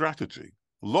a strategy.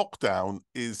 Lockdown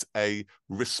is a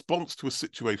response to a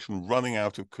situation running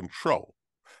out of control.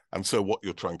 And so what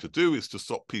you're trying to do is to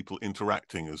stop people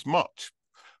interacting as much.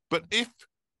 But if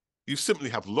you simply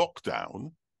have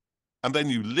lockdown and then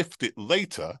you lift it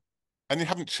later and you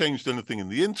haven't changed anything in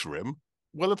the interim,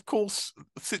 well, of course,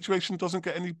 the situation doesn't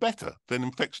get any better. Then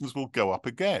infections will go up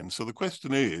again. So the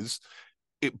question is,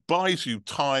 it buys you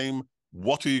time.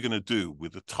 What are you going to do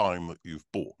with the time that you've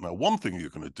bought? Now, one thing you're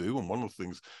going to do, and one of the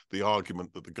things, the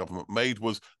argument that the government made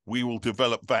was, we will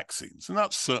develop vaccines. And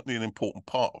that's certainly an important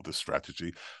part of the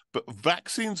strategy. But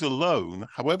vaccines alone,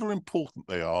 however important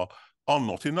they are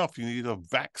not enough. You need a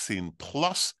vaccine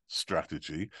plus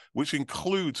strategy, which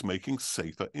includes making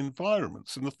safer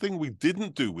environments. And the thing we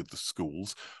didn't do with the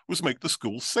schools was make the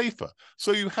schools safer.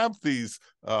 So you have these,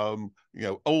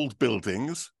 old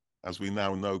buildings, as we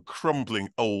now know, crumbling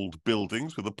old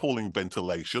buildings with appalling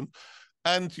ventilation.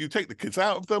 And you take the kids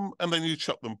out of them and then you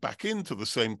chuck them back into the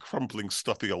same crumbling,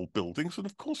 stuffy old buildings. And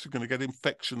of course, you're going to get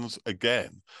infections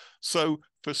again. So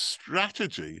for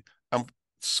strategy and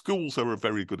schools are a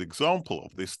very good example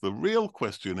of this. The real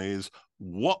question is,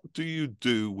 what do you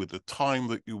do with the time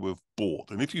that you have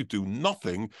bought? And if you do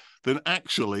nothing, then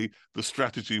actually the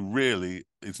strategy really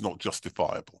is not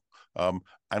justifiable. And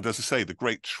as I say, the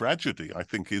great tragedy, I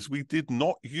think, is we did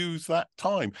not use that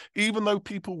time, even though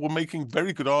people were making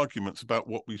very good arguments about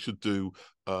what we should do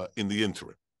in the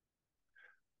interim.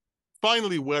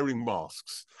 Finally, wearing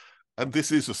masks. And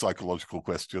this is a psychological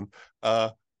question.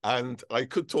 And I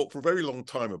could talk for a very long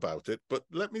time about it, but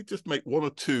let me just make one or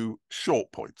two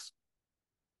short points.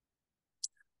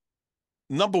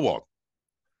 Number one,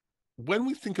 when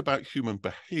we think about human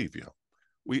behavior,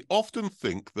 we often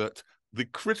think that the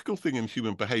critical thing in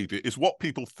human behavior is what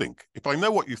people think. If I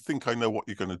know what you think, I know what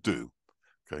you're going to do.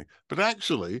 Okay. But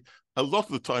actually, a lot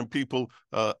of the time, people,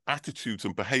 attitudes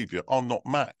and behavior are not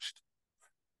matched.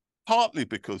 Partly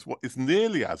because what is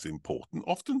nearly as important,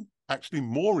 often actually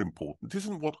more important,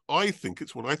 isn't what I think,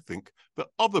 it's what I think that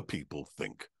other people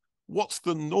think. What's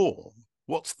the norm?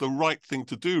 What's the right thing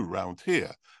to do around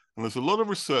here? And there's a lot of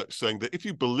research saying that if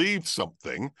you believe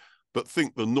something, but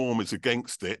think the norm is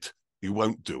against it, you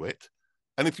won't do it.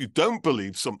 And if you don't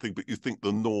believe something, but you think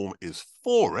the norm is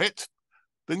for it,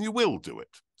 then you will do it.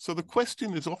 So the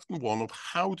question is often one of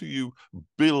how do you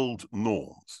build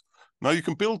norms? Now, you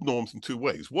can build norms in two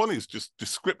ways. One is just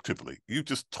descriptively. You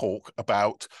just talk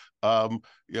about, all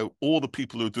the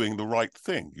people who are doing the right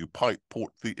thing. You port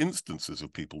the instances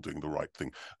of people doing the right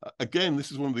thing. Again,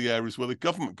 this is one of the areas where the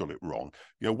government got it wrong.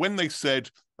 When they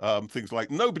said things like,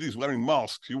 nobody's wearing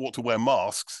masks, you ought to wear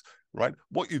masks, right?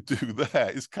 What you do there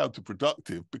is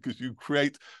counterproductive because you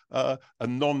create a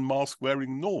non-mask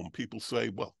wearing norm. People say,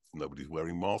 well, if nobody's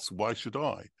wearing masks, why should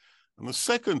I? And the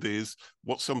second is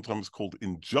what's sometimes called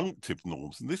injunctive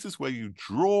norms. And this is where you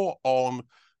draw on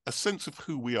a sense of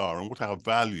who we are and what our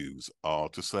values are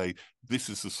to say, this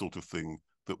is the sort of thing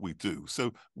that we do.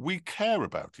 So we care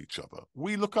about each other.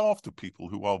 We look after people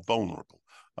who are vulnerable.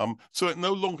 So it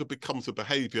no longer becomes a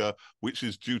behavior which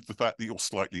is due to the fact that you're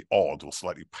slightly odd or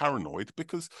slightly paranoid,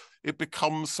 because it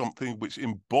becomes something which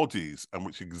embodies and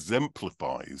which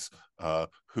exemplifies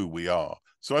who we are.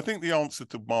 So I think the answer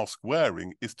to mask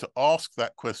wearing is to ask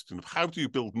that question of how do you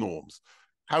build norms?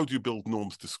 How do you build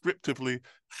norms descriptively?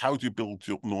 How do you build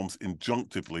your norms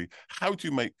injunctively? How do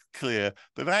you make clear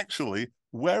that actually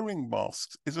wearing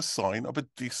masks is a sign of a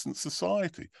decent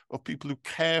society, of people who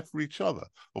care for each other,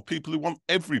 of people who want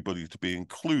everybody to be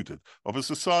included, of a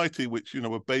society which,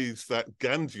 obeys that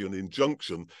Gandhian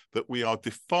injunction that we are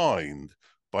defined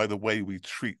by the way we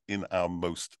treat in our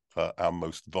most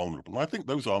vulnerable. And I think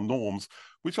those are norms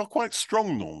which are quite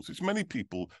strong norms, which many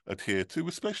people adhere to,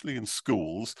 especially in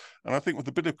schools. And I think with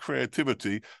a bit of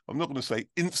creativity, I'm not going to say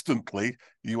instantly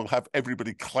you will have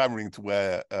everybody clamoring to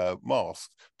wear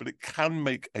masks, but it can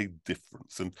make a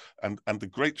difference. And the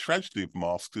great tragedy of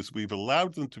masks is we've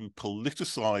allowed them to be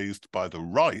politicized by the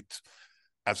right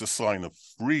as a sign of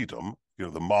freedom.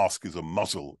 The mask is a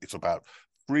muzzle. It's about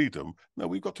freedom. No,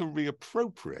 we've got to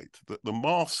reappropriate that the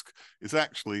mask is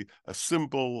actually a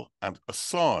symbol and a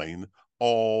sign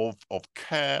of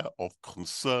care, of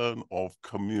concern, of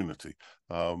community.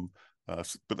 But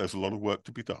there's a lot of work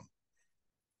to be done.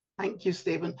 Thank you,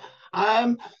 Stephen.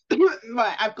 Right,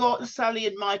 I've got Sally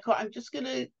and Michael. I'm just going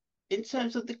to, in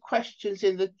terms of the questions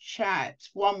in the chat,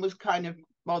 one was kind of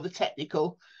rather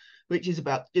technical, which is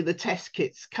about do the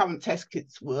current test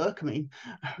kits work? I mean,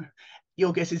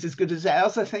 your guess is as good as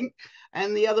ours, I think.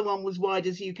 And the other one was, why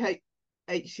does UK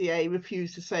HCA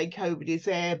refuse to say COVID is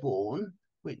airborne?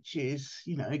 Which is,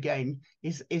 again,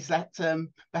 is that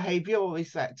behaviour or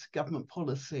is that government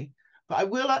policy? But I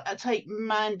will take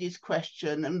Mandy's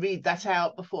question and read that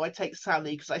out before I take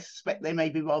Sally, because I suspect they may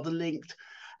be rather linked.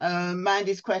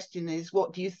 Mandy's question is,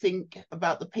 what do you think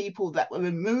about the people that were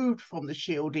removed from the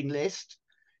shielding list?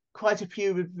 Quite a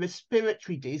few with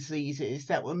respiratory diseases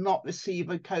that will not receive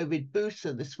a COVID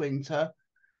booster this winter,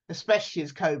 especially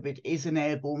as COVID is an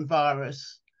airborne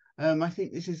virus. I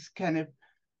think this is kind of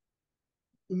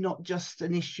not just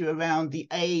an issue around the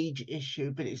age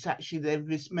issue, but it's actually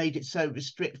they've made it so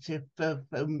restrictive for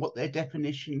what their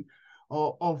definition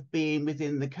of being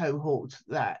within the cohort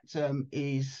that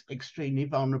is extremely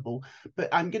vulnerable. But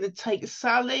I'm going to take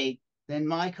Sally, then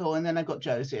Michael, and then I've got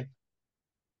Joseph.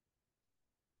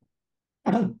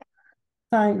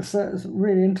 Thanks. That's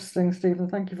really interesting, Stephen.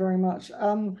 Thank you very much.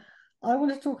 I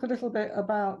want to talk a little bit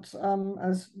about,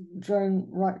 as Joan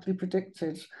rightly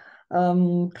predicted,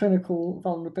 clinical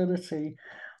vulnerability.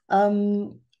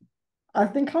 I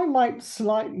think I might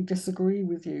slightly disagree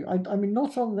with you. I mean,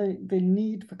 not on the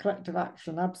need for collective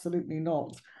action, absolutely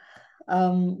not.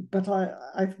 But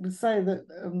I would say that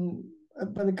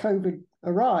when the COVID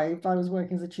arrived, I was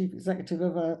working as a chief executive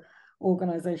of an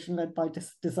organisation led by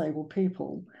disabled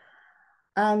people.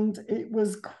 And it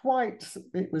was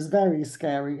very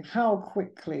scary how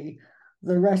quickly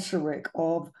the rhetoric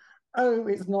of, oh,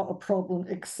 it's not a problem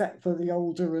except for the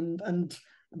older and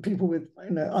people with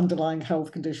underlying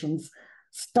health conditions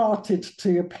started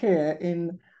to appear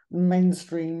in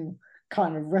mainstream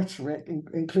kind of rhetoric,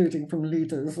 including from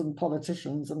leaders and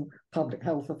politicians and public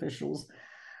health officials.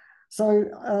 So,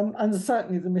 and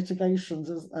certainly the mitigations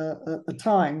at the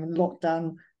time,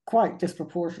 lockdown quite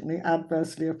disproportionately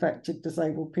adversely affected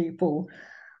disabled people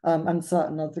and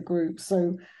certain other groups.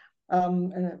 So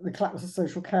and the collapse of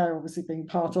social care obviously being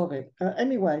part of it.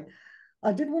 Anyway,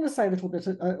 I did want to say a little bit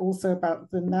also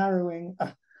about the narrowing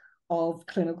of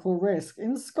clinical risk.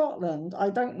 In Scotland, I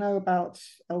don't know about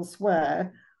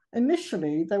elsewhere,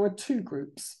 initially there were two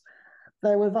groups.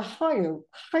 There were the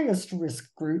highest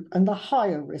risk group and the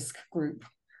higher risk group.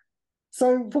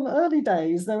 So from early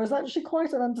days, there was actually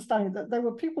quite an understanding that there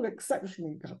were people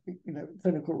exceptionally,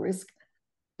 clinical risk,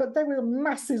 but there were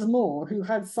masses more who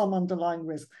had some underlying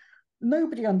risk.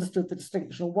 Nobody understood the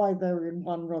distinction or why they were in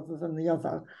one rather than the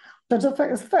other. But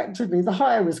effectively, the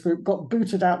higher risk group got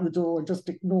booted out the door and just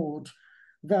ignored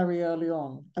very early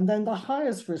on. And then the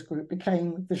highest risk group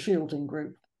became the shielding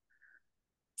group.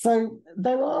 So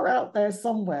there are out there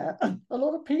somewhere a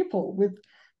lot of people with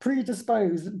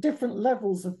predisposed different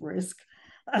levels of risk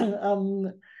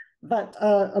that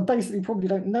basically probably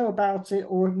don't know about it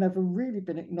or have never really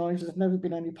been acknowledged. There's never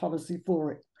been any policy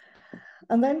for it.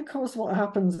 And then, of course, what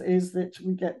happens is that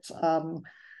we get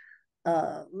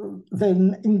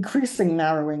the increasing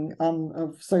narrowing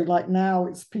of, so like now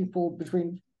it's people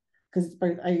between, because it's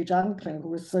both age and clinical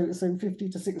risk, so 50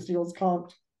 to 60-year-olds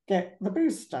can't get the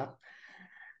booster.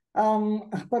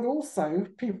 But also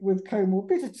people with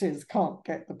comorbidities can't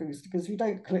get the booster because you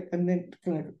don't click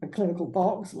a clinical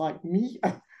box like me,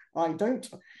 I don't,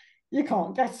 you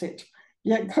can't get it.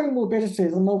 Yet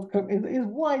comorbidities and multiple is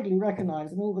widely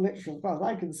recognized in all the literature, as far as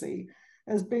I can see,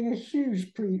 as being a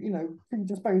huge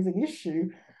predisposing issue.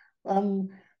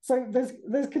 So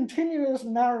there's continuous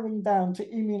narrowing down to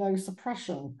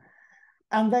immunosuppression.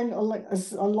 And then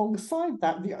alongside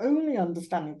that, the only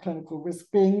understanding of clinical risk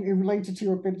being related to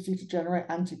your ability to generate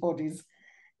antibodies.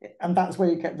 And that's where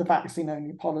you get the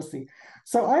vaccine-only policy.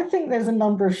 So I think there's a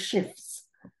number of shifts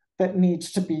that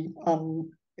needs to be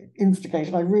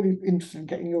instigated. I'm really interested in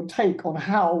getting your take on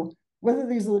whether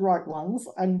these are the right ones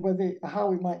and how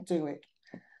we might do it.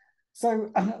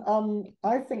 So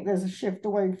I think there's a shift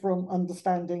away from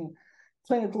understanding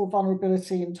clinical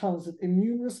vulnerability in terms of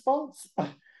immune response,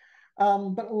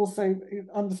 but also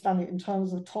understanding it in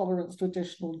terms of tolerance to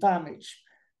additional damage,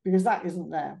 because that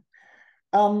isn't there.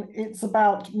 It's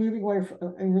about moving away from,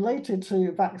 related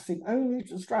to vaccine-only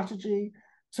strategy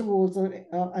towards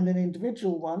an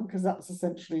individual one, because that's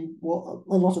essentially what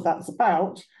a lot of that's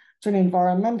about, to an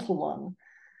environmental one.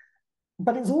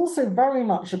 But it's also very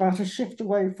much about a shift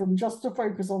away from just a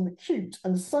focus on the acute,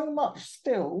 and so much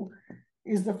still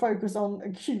is the focus on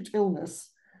acute illness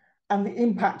and the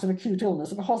impact of acute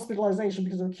illness and hospitalization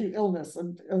because of acute illness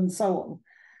and so on,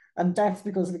 and deaths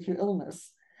because of acute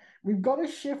illness. We've got to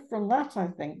shift from that, I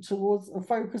think, towards a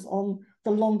focus on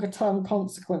the longer term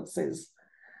consequences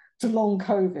to long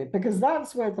COVID, because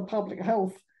that's where the public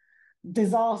health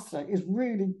disaster is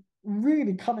really,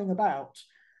 really coming about.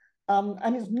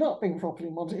 And it's not being properly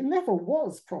monitored. It never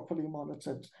was properly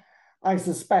monitored, I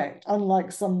suspect,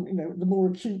 unlike some, the more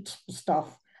acute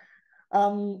stuff.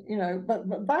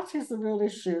 But that is the real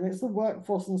issue, and it's the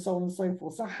workforce and so on and so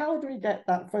forth. So how do we get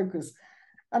that focus?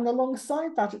 And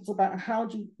alongside that, it's about how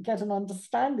do you get an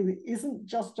understanding that isn't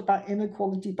just about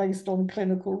inequality based on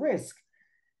clinical risk.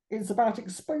 It's about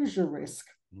exposure risk.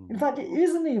 In fact, it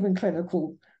isn't even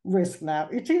clinical risk now.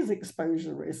 It is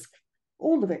exposure risk,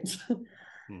 all of it.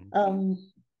 And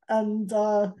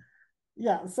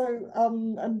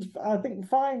I think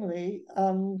finally,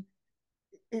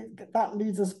 that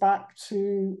leads us back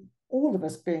to all of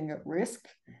us being at risk.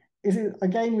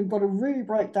 Again, we've got to really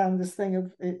break down this thing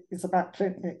of it's about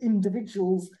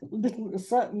individuals,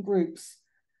 certain groups,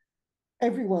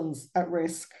 everyone's at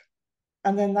risk.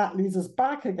 And then that leads us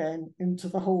back again into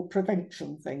the whole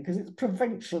prevention thing, because it's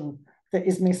prevention that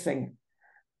is missing.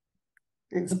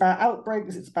 It's about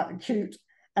outbreaks, it's about acute,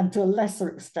 and to a lesser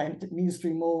extent, it needs to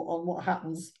be more on what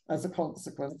happens as a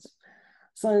consequence.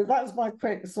 So that's my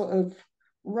quick sort of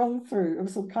run through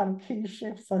of some kind of key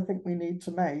shifts I think we need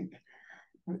to make.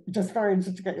 Just very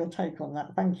interested to get your take on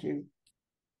that. Thank you.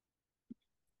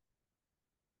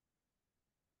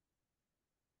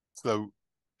 So,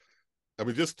 I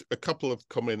mean, just a couple of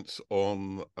comments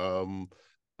on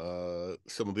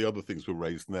some of the other things were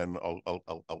raised, and then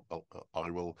I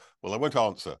will. Well, I won't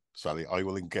answer, Sally. I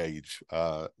will engage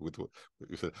with what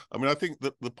you said. I mean, I think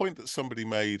that the point that somebody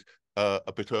made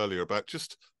a bit earlier about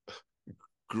just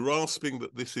grasping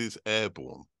that this is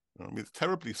airborne. I mean, it's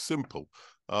terribly simple.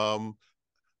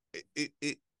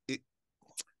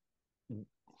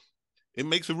 It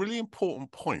makes a really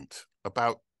important point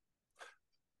about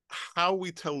how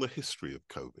we tell the history of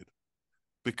COVID,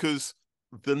 because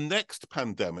the next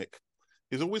pandemic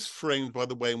is always framed by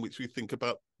the way in which we think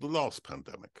about the last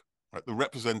pandemic, right? The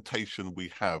representation we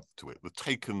have to it, the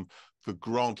taken for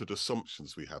granted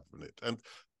assumptions we have in it.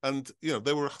 And you know,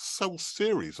 there were a whole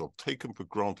series of taken for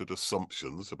granted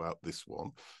assumptions about this one,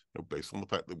 you know, based on the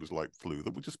fact that it was like flu,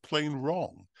 that were just plain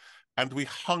wrong. And we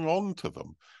hung on to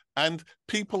them. And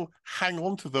people hang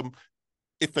on to them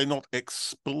if they're not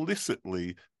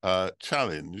explicitly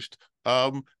challenged,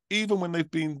 even when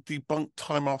they've been debunked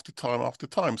time after time after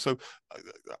time. So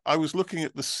I was looking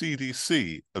at the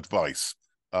CDC advice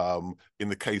in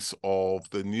the case of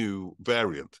the new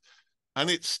variant, and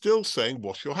it's still saying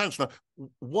wash your hands. Now,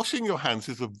 washing your hands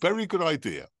is a very good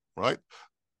idea, right?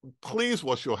 Please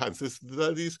wash your hands. There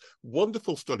are these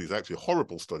wonderful studies, actually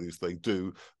horrible studies they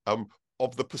do,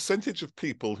 of the percentage of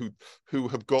people who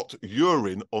have got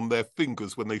urine on their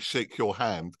fingers when they shake your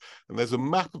hand. And there's a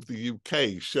map of the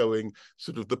UK showing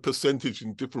sort of the percentage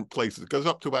in different places. It goes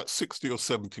up to about 60 or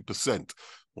 70%.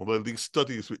 Although these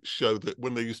studies which show that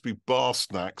when there used to be bar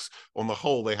snacks, on the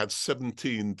whole, they had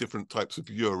 17 different types of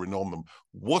urine on them.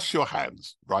 Wash your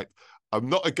hands, right? I'm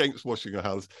not against washing your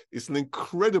hands. It's an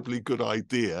incredibly good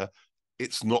idea.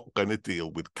 It's not going to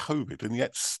deal with COVID, and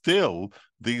yet still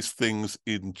these things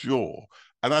endure.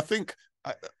 And I think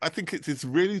it is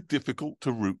really difficult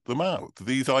to root them out.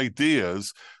 These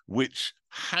ideas which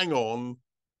hang on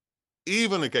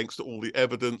even against all the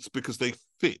evidence because they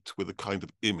fit with a kind of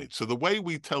image. So the way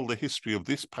we tell the history of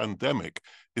this pandemic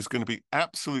is going to be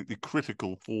absolutely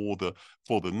critical for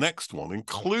the next one,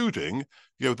 including,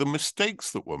 you know, the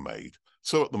mistakes that were made.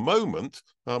 So at the moment,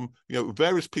 you know,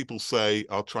 various people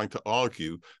are trying to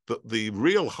argue that the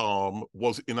real harm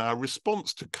was in our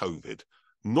response to COVID,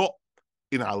 not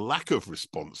in our lack of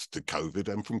response to COVID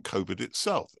and from COVID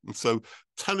itself. And so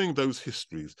telling those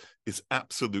histories is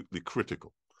absolutely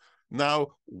critical. Now,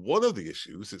 one of the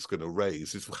issues it's going to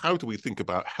raise is how do we think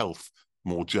about health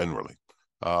more generally?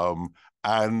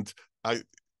 And I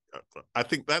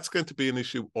think that's going to be an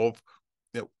issue of,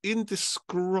 you know,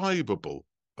 indescribable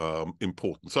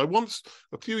importance.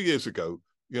 A few years ago,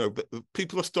 you know,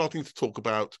 people are starting to talk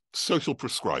about social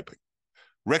prescribing,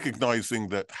 recognizing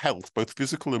that health, both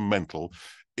physical and mental,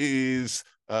 is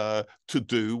to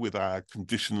do with our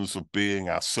conditions of being,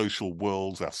 our social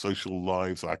worlds, our social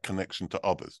lives, our connection to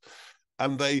others.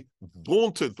 And they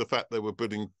vaunted the fact they were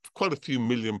putting quite a few £1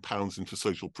 million into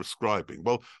social prescribing.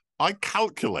 Well, I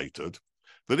calculated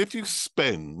that if you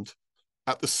spend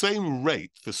at the same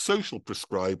rate for social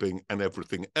prescribing and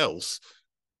everything else,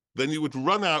 then you would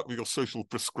run out of your social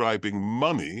prescribing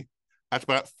money at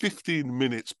about 15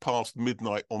 minutes past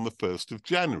midnight on the 1st of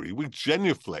January. We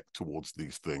genuflect towards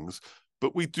these things,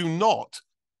 but we do not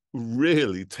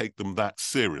really take them that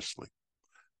seriously.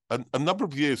 A number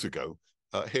of years ago,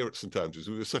 here at St Andrews,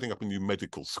 we were setting up a new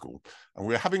medical school, and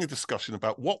we were having a discussion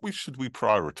about what should we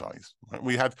prioritize. Right?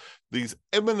 We had these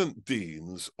eminent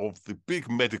deans of the big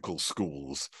medical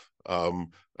schools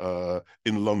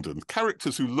in London,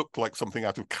 characters who looked like something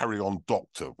out of Carry On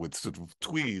Doctor, with sort of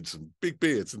tweeds and big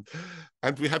beards,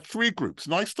 and we had three groups.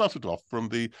 And I started off from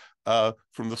the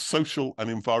social and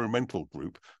environmental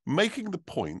group, making the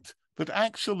point that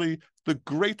actually the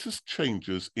greatest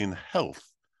changes in health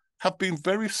have been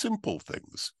very simple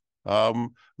things,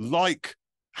 like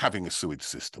having a sewage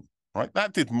system, right?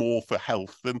 That did more for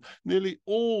health than nearly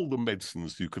all the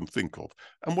medicines you can think of.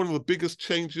 And one of the biggest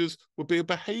changes would be a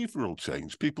behavioral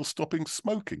change, people stopping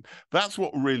smoking. That's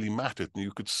what really mattered. And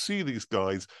you could see these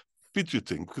guys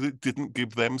fidgeting because it didn't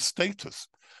give them status,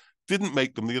 didn't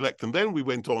make them the elect. And then we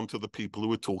went on to the people who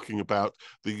were talking about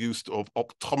the use of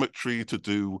optometry to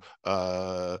do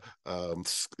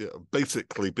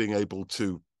basically being able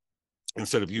to,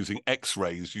 instead of using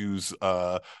X-rays, use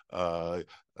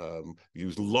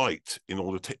light in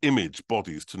order to image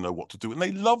bodies to know what to do. And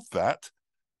they loved that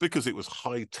because it was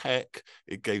high tech,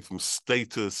 it gave them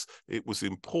status, it was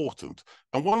important.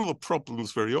 And one of the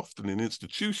problems very often in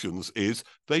institutions is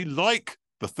they like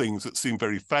the things that seem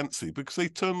very fancy because they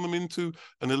turn them into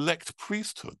an elect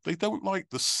priesthood. They don't like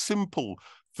the simple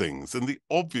things and the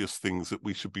obvious things that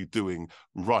we should be doing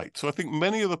right. So I think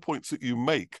many of the points that you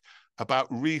make about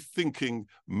rethinking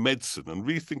medicine and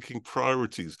rethinking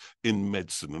priorities in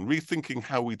medicine and rethinking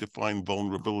how we define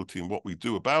vulnerability and what we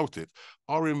do about it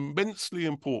are immensely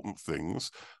important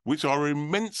things, which are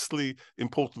immensely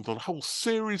important on a whole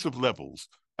series of levels.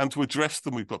 And to address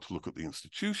them, we've got to look at the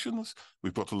institutions,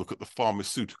 we've got to look at the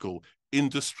pharmaceutical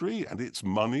industry and its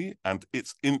money and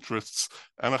its interests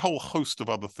and a whole host of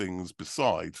other things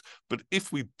besides. But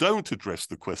if we don't address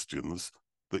the questions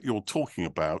that you're talking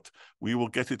about, we will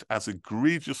get it as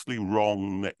egregiously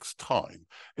wrong next time.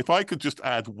 If I could just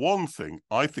add one thing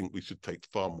I think we should take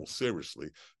far more seriously,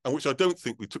 and which I don't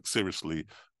think we took seriously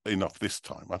enough this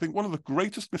time. I think one of the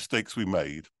greatest mistakes we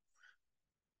made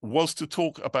was to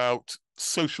talk about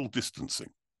social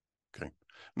distancing. Okay.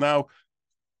 Now,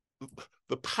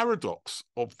 the paradox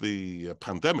of the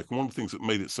pandemic, and one of the things that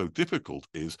made it so difficult,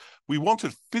 is we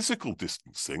wanted physical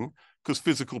distancing because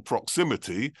physical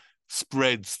proximity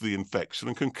spreads the infection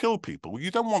and can kill people. Well,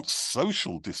 you don't want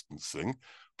social distancing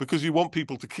because you want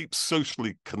people to keep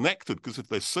socially connected, because if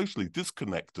they're socially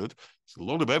disconnected, there's a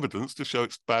lot of evidence to show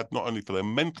it's bad not only for their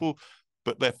mental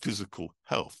but their physical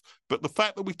health. But the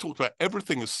fact that we talked about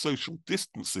everything as social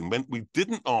distancing meant we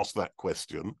didn't ask that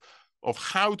question of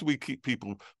how do we keep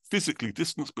people physically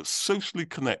distanced but socially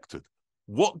connected?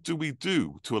 What do we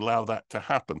do to allow that to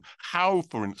happen? How,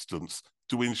 for instance,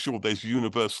 do we ensure there's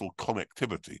universal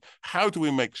connectivity? How do we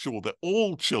make sure that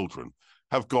all children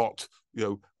have got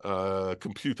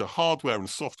computer hardware and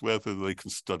software that they can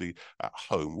study at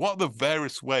home? What are the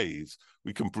various ways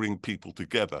we can bring people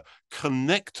together?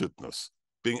 Connectedness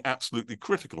being absolutely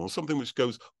critical, and something which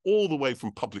goes all the way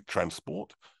from public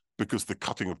transport, because the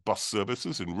cutting of bus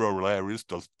services in rural areas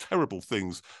does terrible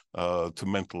things to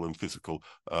mental and physical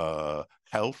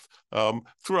health,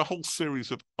 through a whole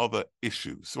series of other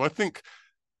issues. So I think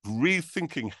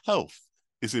rethinking health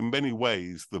is in many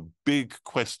ways the big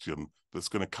question that's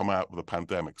going to come out of the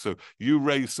pandemic. So you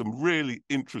raised some really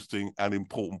interesting and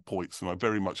important points, and I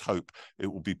very much hope it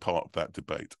will be part of that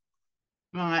debate.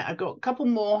 Right, I've got a couple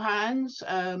more hands.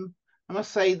 I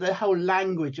must say the whole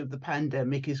language of the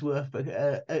pandemic is worth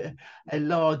a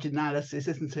large analysis,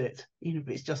 isn't it? Even if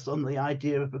it's just on the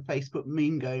idea of a Facebook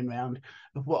meme going around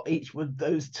of what each of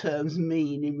those terms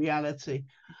mean in reality.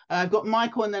 I've got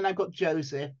Michael and then I've got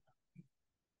Joseph.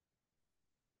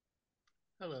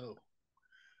 Hello.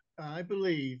 I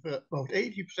believe that about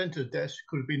 80% of deaths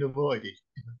could have been avoided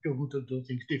if the government had done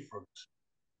things different.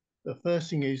 The first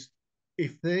thing is,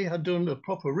 if they had done a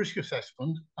proper risk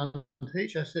assessment, and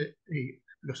HSE,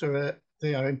 because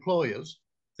they are employers,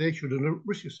 they should have done a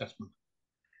risk assessment.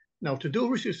 Now, to do a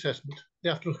risk assessment, they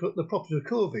have to look at the properties of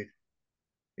COVID.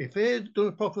 If they had done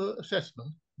a proper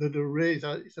assessment, they'd have raised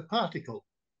that it's a particle.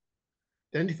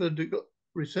 Then if they'd got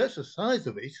researched the size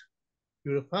of it,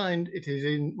 you will find it is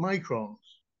in microns.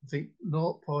 I think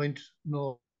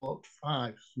 0.05,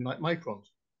 like microns.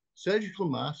 Surgical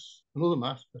masks and other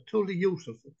masks are totally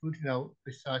useless for putting out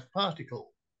this size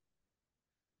particle.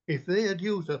 If they had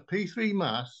used a P3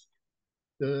 mask,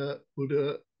 we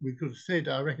could have saved,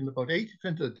 I reckon, about 80%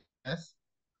 of the deaths.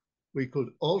 We could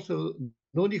also,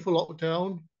 no need for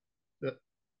lockdown.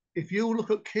 If you look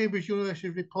at Cambridge University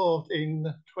report in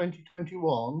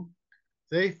 2021,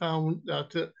 they found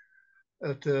that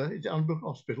at Edinburgh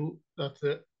Hospital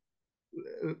that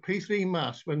P3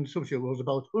 mask when substituted was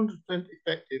about 100%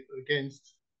 effective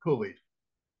against COVID.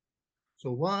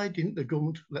 So why didn't the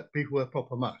government let people wear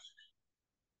proper masks?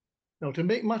 Now, to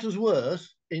make matters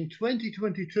worse, in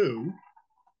 2022,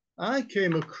 I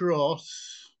came across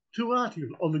two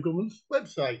articles on the government's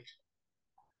website.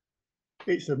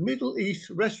 It's a Middle East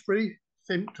respiratory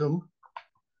symptom,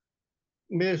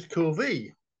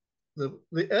 MERS-CoV,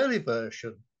 the early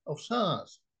version of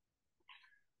SARS.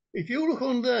 If you look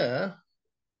on there,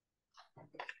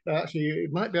 actually,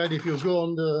 it might be ideal if you go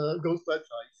on the government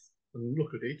website and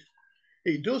look at it.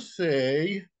 It does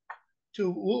say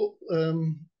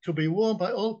to be worn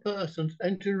by all persons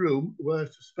entering a room where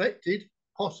a suspected,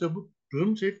 possible,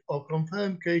 presumptive, or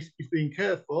confirmed case is being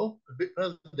cared for. A bit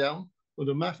further down, with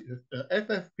a mask,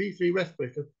 FFP3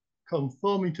 respirator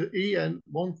conforming to EN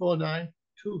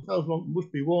 149/2001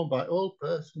 must be worn by all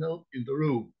personnel in the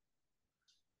room.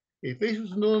 If this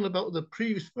was known about the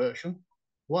previous version,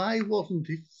 why wasn't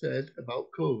it said about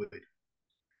COVID?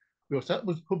 Because that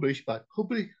was published by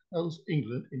Public Health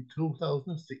England in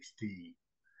 2016.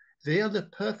 They are the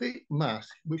perfect mask,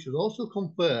 which was also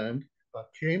confirmed by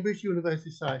Cambridge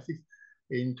University scientists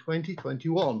in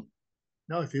 2021.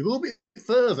 Now, if you go a bit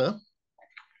further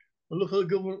and look at the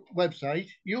government website,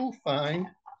 you'll find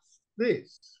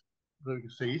this. So you can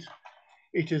see it.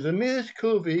 It is a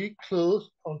MERS-CoV close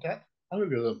contact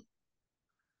algorithm.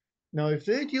 Now, if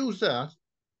they'd used that,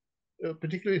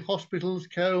 particularly hospitals,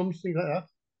 care homes, things like that,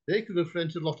 they could have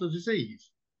prevented a lot of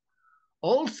disease.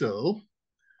 Also,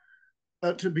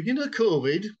 at the beginning of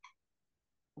COVID,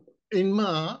 in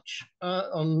March,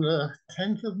 on the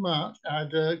 10th of March, I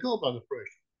had a gallbladder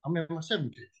operation. I'm in my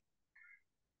 70s.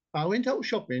 I went out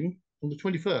shopping on the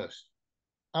 21st.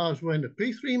 I was wearing a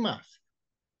P3 mask.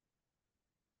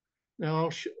 Now,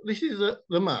 this is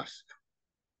the mask.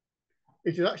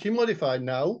 It is actually modified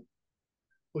now,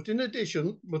 but in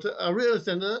addition, I realized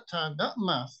then at that time that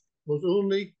mask was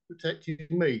only protecting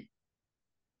me.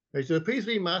 It's a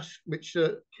P3 mask, which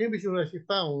Cambridge University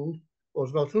found was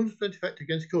about 100% effective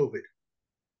against COVID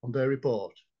on their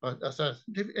report. That's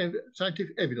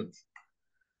scientific evidence.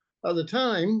 At the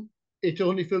time, it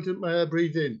only filtered my air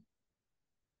breathed in,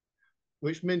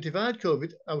 which meant if I had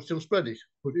COVID, I would still spread it.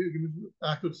 But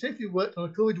I could safely work on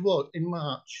a COVID ward in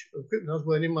March, equipment I was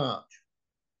wearing in March.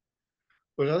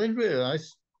 But I then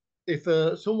realised if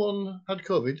someone had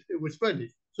COVID, it would spread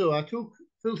it. So I took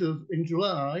filters in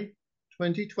July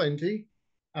 2020.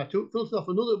 I took filters off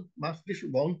another mask,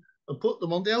 different one, and put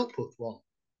them on the output one.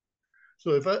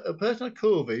 So if a person had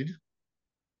COVID,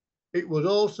 it would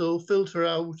also filter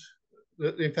out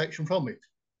the infection from it.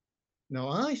 Now,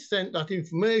 I sent that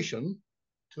information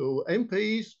to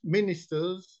MPs,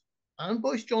 ministers, and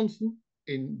Boris Johnson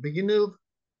in beginning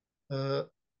of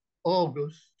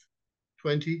August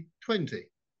 2020.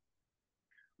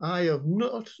 I have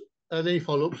not had any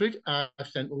follow-up to it. I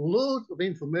sent loads of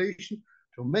information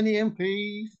to many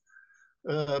MPs.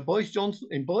 Boris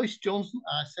Johnson,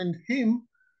 I sent him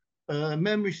a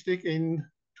memory stick in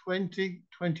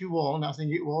 2021, I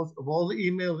think it was, of all the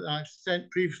emails that I've sent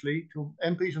previously to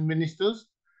MPs and ministers.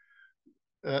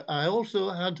 I also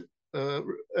had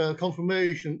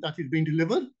confirmation that it's been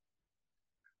delivered.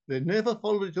 They never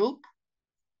followed it up.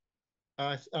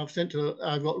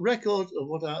 I've got records of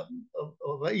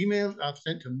of emails I've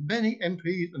sent to many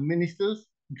MPs and ministers,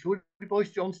 including Boris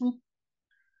Johnson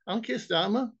and Keir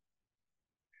Starmer,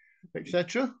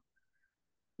 etc.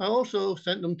 I also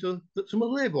sent them to some of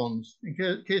the Labour ones,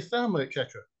 Keir Starmer,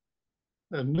 etc.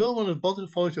 And no one has bothered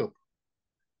to follow it up.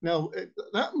 Now,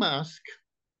 that mask,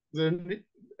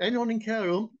 anyone in care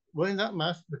home wearing that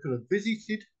mask, they could have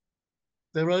visited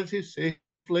their relatives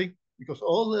safely, because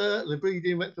all the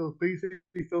breathing went through a P3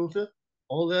 filter,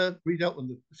 all their breathe out with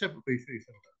a separate P3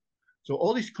 filter. So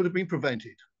all this could have been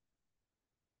prevented.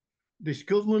 This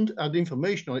government had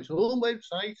information on its own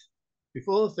website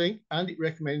before the thing, and it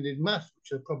recommended masks,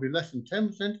 which are probably less than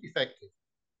 10% effective.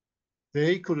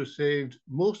 They could have saved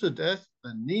most of the deaths.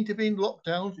 There need to be in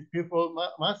lockdowns if people wear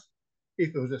masks.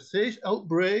 If there was a serious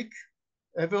outbreak,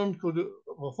 everyone could,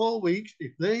 for 4 weeks,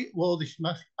 if they wore this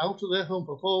mask out of their home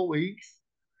for 4 weeks,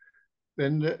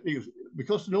 then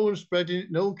because no one's spreading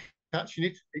it, no one catching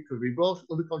it, it could be brought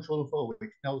under control in 4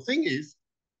 weeks. Now, the thing is,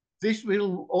 this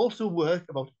will also work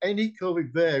about any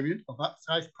COVID variant of that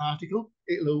size particle.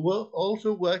 It will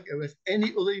also work against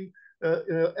any other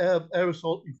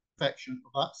aerosol infection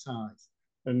of that size.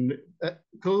 And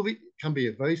COVID can be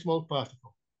a very small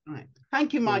particle. Right.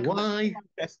 Thank you, Michael. That's very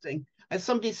interesting. As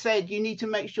somebody said, you need to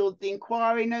make sure the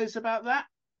inquiry knows about that.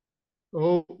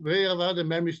 Oh, they have had a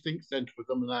memory stick sent for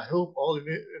them, and I hope all the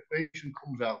information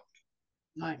comes out.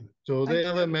 Right. So they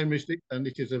have a memory stick, and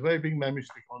it is a very big memory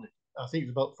stick on it. I think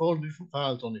it's about 4 different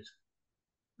files on it.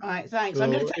 Right, thanks. So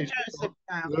I'm going to take Joseph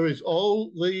now. There is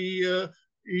all the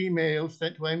emails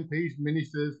sent to MPs,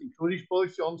 ministers, including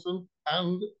Boris Johnson,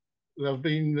 and there have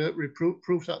been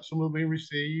proofs that some have been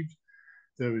received.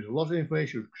 There is a lot of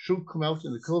information that should come out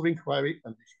in the COVID inquiry,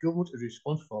 and this government is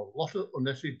responsible for a lot of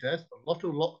unnecessary deaths, a lot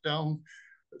of lockdown.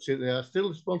 So they are still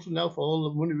responsible now for all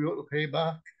the money we ought to pay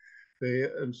back,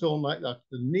 and so on like that.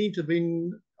 There need to be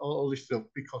all this stuff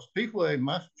because people wearing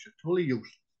masks are totally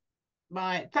useless.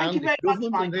 Right. Thank you very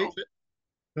much, Michael.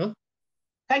 Huh?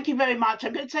 Thank you very much.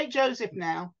 I'm going to take Joseph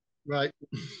now. Right.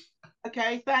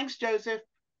 Okay. Thanks, Joseph.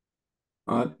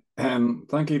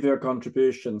 Thank you for your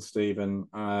contribution, Stephen.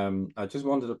 I just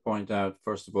wanted to point out,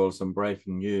 first of all, some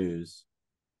breaking news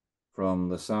from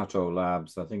the Sato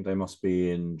labs. I think they must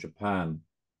be in Japan.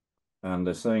 And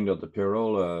they're saying that the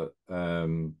Pirola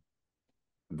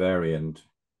variant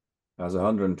has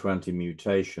 120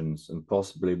 mutations and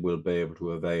possibly will be able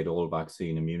to evade all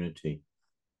vaccine immunity.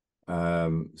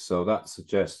 So that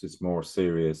suggests it's more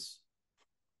serious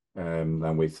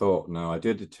than we thought. Now, I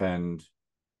did attend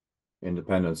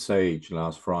Independent Sage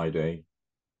last Friday,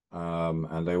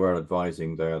 and they were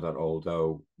advising there that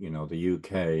although, the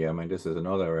UK, I mean, this is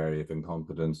another area of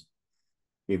incompetence,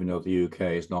 even though the UK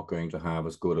is not going to have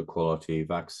as good a quality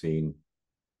vaccine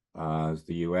as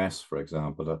the US, for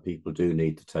example, that people do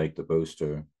need to take the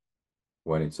booster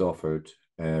when it's offered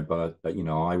But you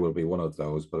know, I will be one of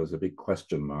those, but there's a big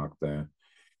question mark there.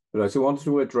 But I just wanted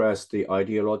to address the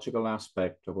ideological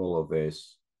aspect of all of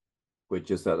this, which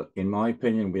is that, in my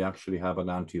opinion, we actually have an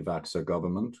anti-vaxxer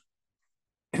government.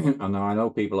 And I know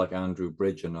people like Andrew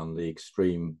Bridgen on the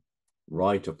extreme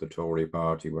right of the Tory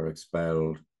party were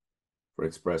expelled for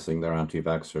expressing their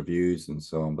anti-vaxxer views and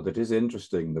so on. But it is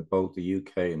interesting that both the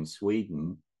UK and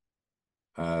Sweden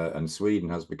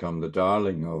has become the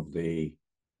darling of the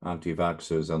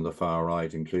anti-vaxxers and the far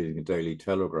right, including the Daily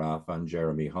Telegraph and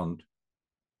Jeremy Hunt,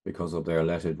 because of their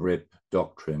let it rip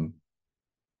doctrine,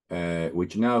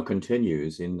 which now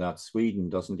continues in that Sweden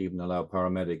doesn't even allow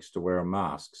paramedics to wear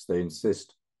masks. They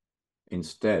insist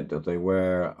instead that they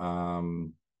wear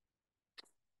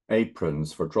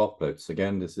aprons for droplets.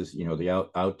 Again, this is, you know, the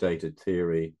outdated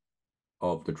theory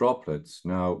of the droplets.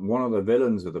 Now, one of the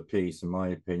villains of the piece, in my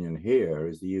opinion, here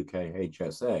is the UK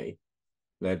HSA,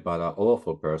 led by that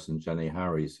awful person, Jenny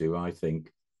Harries, who I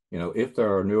think, you know, if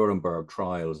there are Nuremberg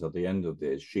trials at the end of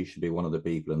this, she should be one of the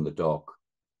people in the dock.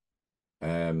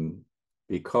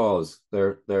 Because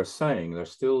they're saying, they're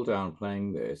still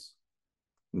downplaying this.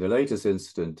 In the latest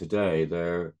incident today,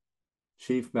 their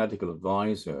chief medical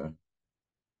advisor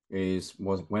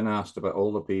was when asked about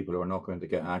all the people who are not going to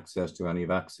get access to any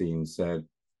vaccines, said,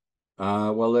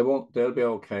 well, they'll be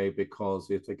okay,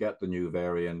 because if they get the new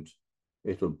variant,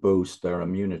 it'll boost their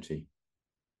immunity.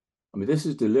 I mean, this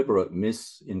is deliberate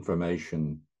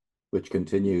misinformation, which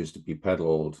continues to be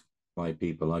peddled by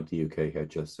people like the UK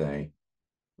HSA.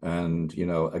 And, you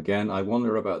know, again, I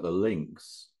wonder about the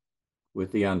links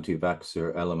with the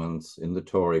anti-vaxxer elements in the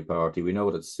Tory party. We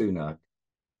know that Sunak,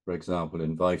 for example,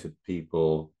 invited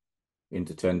people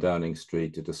into 10 Downing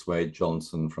Street to dissuade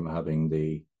Johnson from having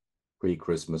the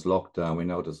pre-Christmas lockdown. We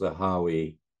noticed that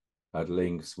Howie had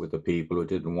links with the people who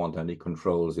didn't want any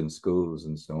controls in schools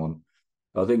and so on.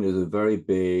 I think there's a very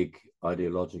big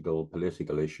ideological,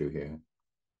 political issue here.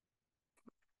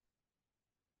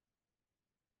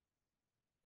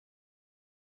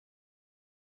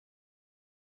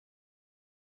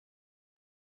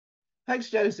 Thanks,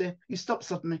 Joseph. You stopped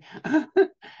suddenly.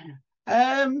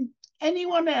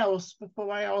 Anyone else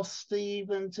before I ask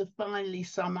Stephen to finally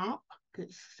sum up?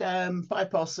 It's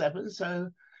 7:05, so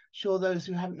sure those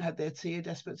who haven't had their tea are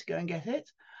desperate to go and get it.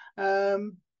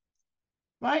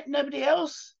 Right, nobody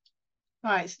else?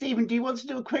 Right, Stephen, do you want to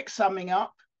do a quick summing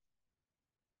up?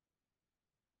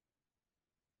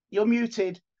 You're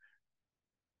muted.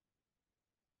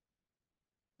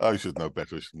 I should know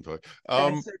better, shouldn't I?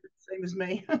 Same as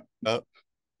me.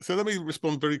 So let me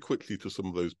respond very quickly to some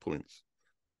of those points.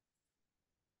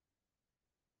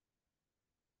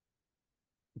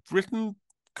 Britain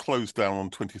closed down on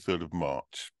 23rd of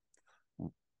March,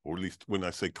 or at least when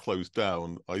I say closed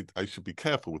down, I should be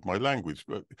careful with my language,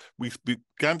 but we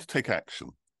began to take action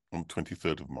on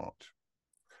 23rd of March,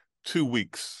 2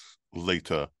 weeks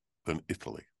later than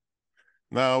Italy.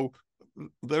 Now,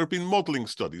 there have been modelling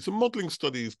studies, and modelling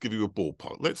studies give you a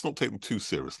ballpark. Let's not take them too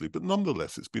seriously, but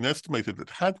nonetheless, it's been estimated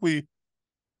that had we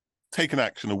taken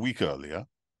action a week earlier,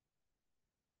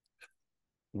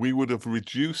 we would have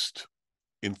reduced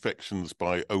infections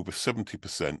by over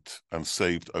 70% and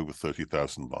saved over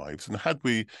 30,000 lives. And had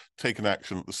we taken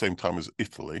action at the same time as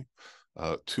Italy,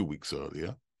 2 weeks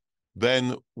earlier,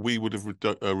 then we would have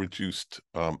reduced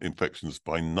infections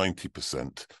by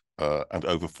 90% and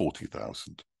over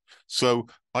 40,000. So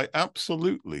I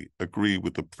absolutely agree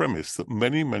with the premise that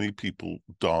many, many people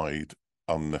died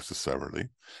unnecessarily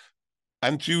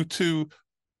and due to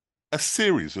a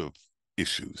series of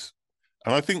issues.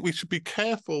 And I think we should be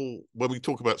careful when we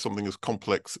talk about something as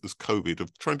complex as COVID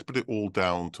of trying to put it all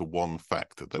down to one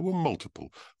factor. There were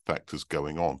multiple factors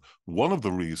going on. One of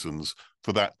the reasons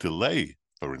for that delay,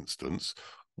 for instance,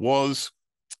 was,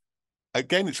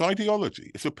 again, it's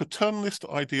ideology. It's a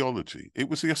paternalist ideology. It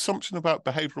was the assumption about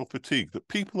behavioral fatigue, that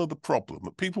people are the problem,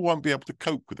 that people won't be able to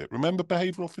cope with it. Remember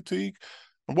behavioral fatigue?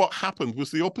 And what happened was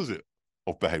the opposite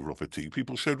of behavioral fatigue.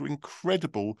 People showed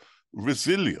incredible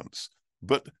resilience.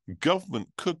 But government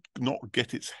could not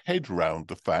get its head round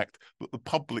the fact that the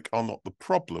public are not the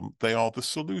problem, they are the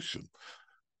solution.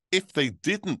 If they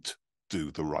didn't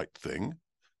do the right thing,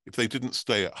 if they didn't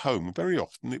stay at home, very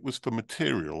often it was for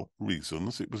material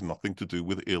reasons. It was nothing to do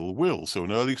with ill will. So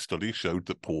an early study showed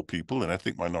that poor people and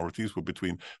ethnic minorities were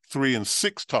between 3 and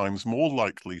 6 times more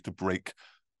likely to break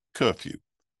curfew.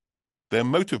 Their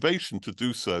motivation to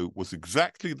do so was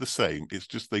exactly the same. It's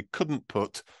just they couldn't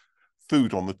put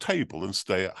food on the table and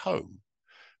stay at home.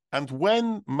 And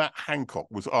when Matt Hancock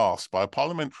was asked by a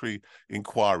parliamentary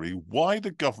inquiry why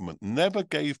the government never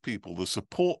gave people the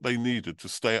support they needed to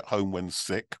stay at home when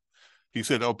sick, He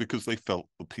said, oh, because they felt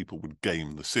that people would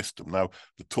game the system. Now,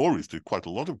 the Tories did quite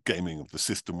a lot of gaming of the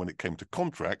system when it came to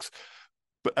contracts,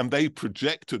 and they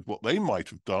projected what they might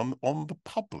have done on the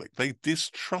public. They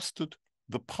distrusted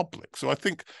the public. So I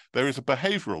think there is a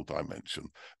behavioral dimension.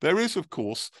 There is, of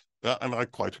course, and I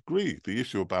quite agree, the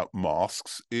issue about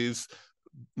masks is,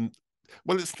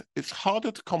 well, it's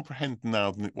harder to comprehend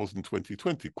now than it was in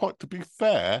 2020. Quite to be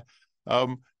fair,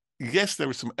 yes, there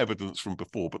is some evidence from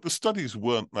before, but the studies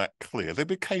weren't that clear. They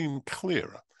became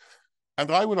clearer.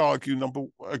 And I would argue,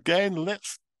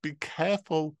 let's be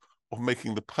careful of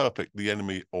making the perfect the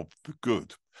enemy of the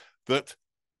good. That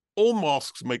all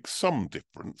masks make some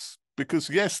difference, because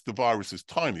yes, the virus is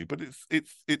tiny, but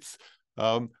it's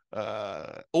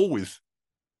always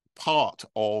part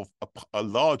of a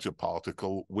larger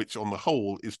particle, which on the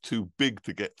whole is too big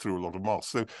to get through a lot of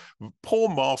masks. So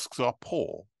poor masks are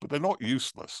poor, but they're not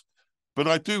useless. But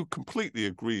I do completely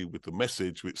agree with the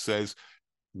message which says,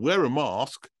 wear a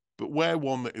mask, but wear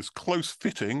one that is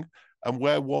close-fitting and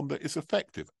wear one that is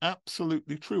effective.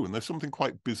 Absolutely true. And there's something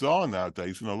quite bizarre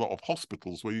nowadays in a lot of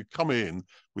hospitals where you come in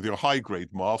with your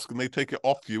high-grade mask and they take it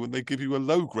off you and they give you a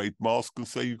low-grade mask and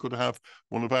say you could have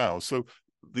one of ours. So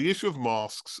the issue of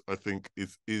masks, I think,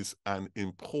 is an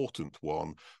important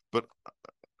one. But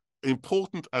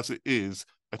important as it is,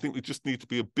 I think we just need to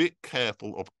be a bit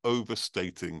careful of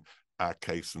overstating our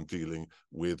case and dealing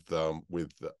with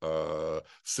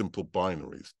simple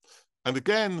binaries. And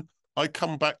again, I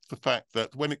come back to the fact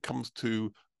that when it comes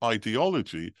to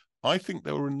ideology, I think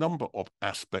there were a number of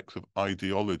aspects of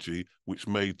ideology which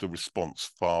made the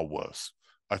response far worse.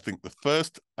 I think the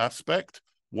first aspect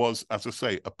was, as I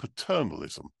say, a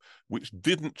paternalism, which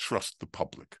didn't trust the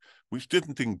public, which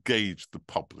didn't engage the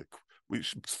public,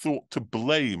 which sought to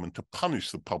blame and to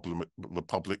punish the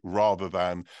public rather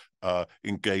than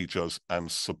engage us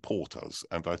and support us.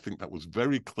 And I think that was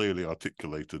very clearly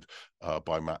articulated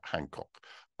by Matt Hancock.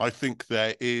 I think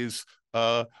there is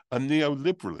a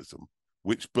neoliberalism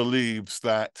which believes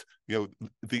that,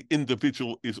 the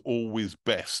individual is always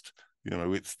best.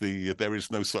 It's there is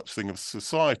no such thing as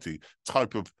society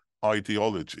type of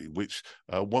ideology, which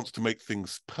wants to make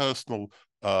things personal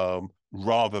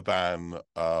rather than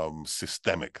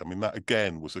systemic. I mean, that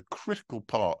again was a critical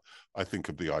part, I think,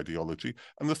 of the ideology.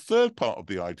 And the third part of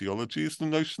the ideology is the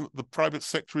notion that the private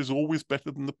sector is always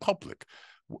better than the public.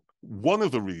 One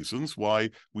of the reasons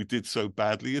why we did so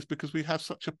badly is because we have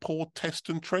such a poor test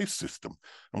and trace system.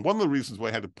 And one of the reasons why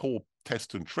we had a poor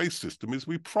test and trace system is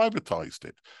we privatized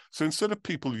it. So instead of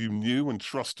people you knew and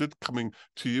trusted coming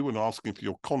to you and asking for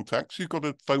your contacts, you got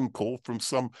a phone call from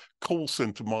some call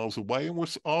center miles away and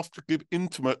was asked to give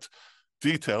intimate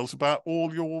details about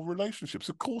all your relationships.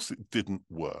 Of course, it didn't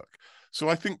work. So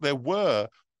I think there were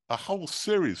a whole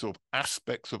series of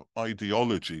aspects of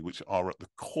ideology which are at the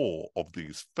core of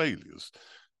these failures.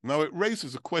 Now, it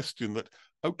raises a question that,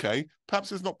 okay,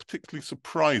 perhaps it's not particularly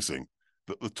surprising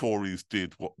that the Tories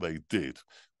did what they did.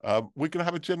 We're going to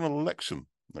have a general election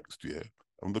next year.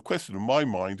 And the question in my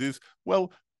mind is,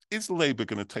 well, is Labour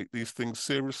going to take these things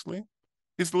seriously?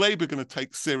 Is Labour going to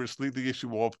take seriously the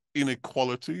issue of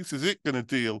inequalities? Is it going to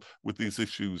deal with these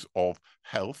issues of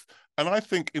health? And I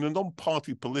think in a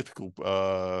non-party political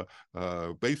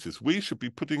basis, we should be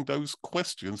putting those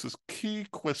questions as key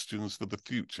questions for the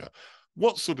future.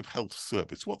 What sort of health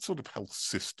service? What sort of health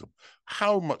system?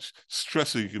 How much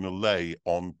stress are you going to lay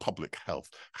on public health?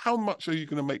 How much are you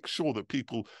going to make sure that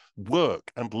people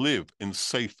work and live in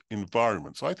safe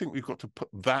environments? I think we've got to put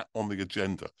that on the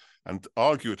agenda and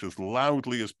argue it as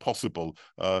loudly as possible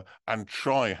and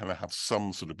try and have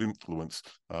some sort of influence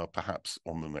perhaps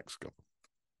on the next government.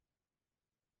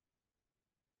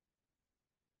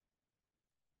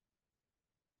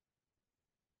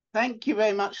 Thank you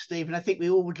very much, Stephen. I think we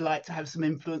all would like to have some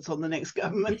influence on the next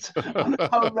government on a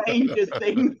whole range of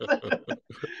things.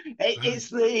 It's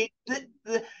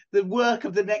the work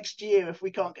of the next year if we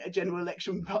can't get a general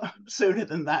election sooner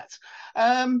than that.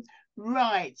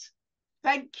 Right.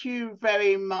 Thank you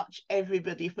very much,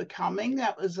 everybody, for coming.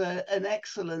 That was an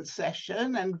excellent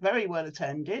session and very well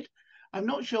attended. I'm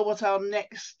not sure what our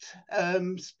next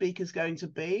speaker is going to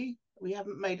be. We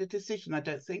haven't made a decision, I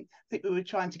don't think. I think we were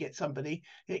trying to get somebody.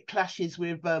 It clashes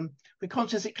with, we're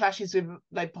conscious it clashes with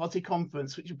Labour Party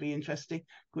conference, which would be interesting,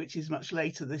 which is much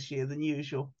later this year than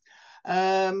usual.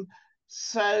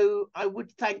 So I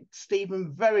would thank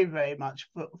Stephen very, very much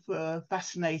for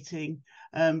fascinating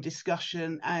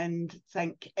discussion, and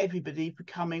thank everybody for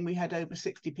coming. We had over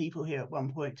 60 people here at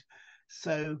one point.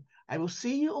 So I will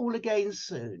see you all again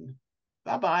soon.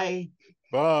 Bye-bye.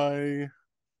 Bye.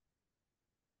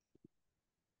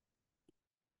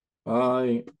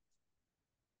 Bye.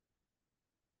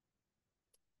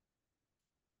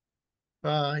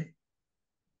 Bye.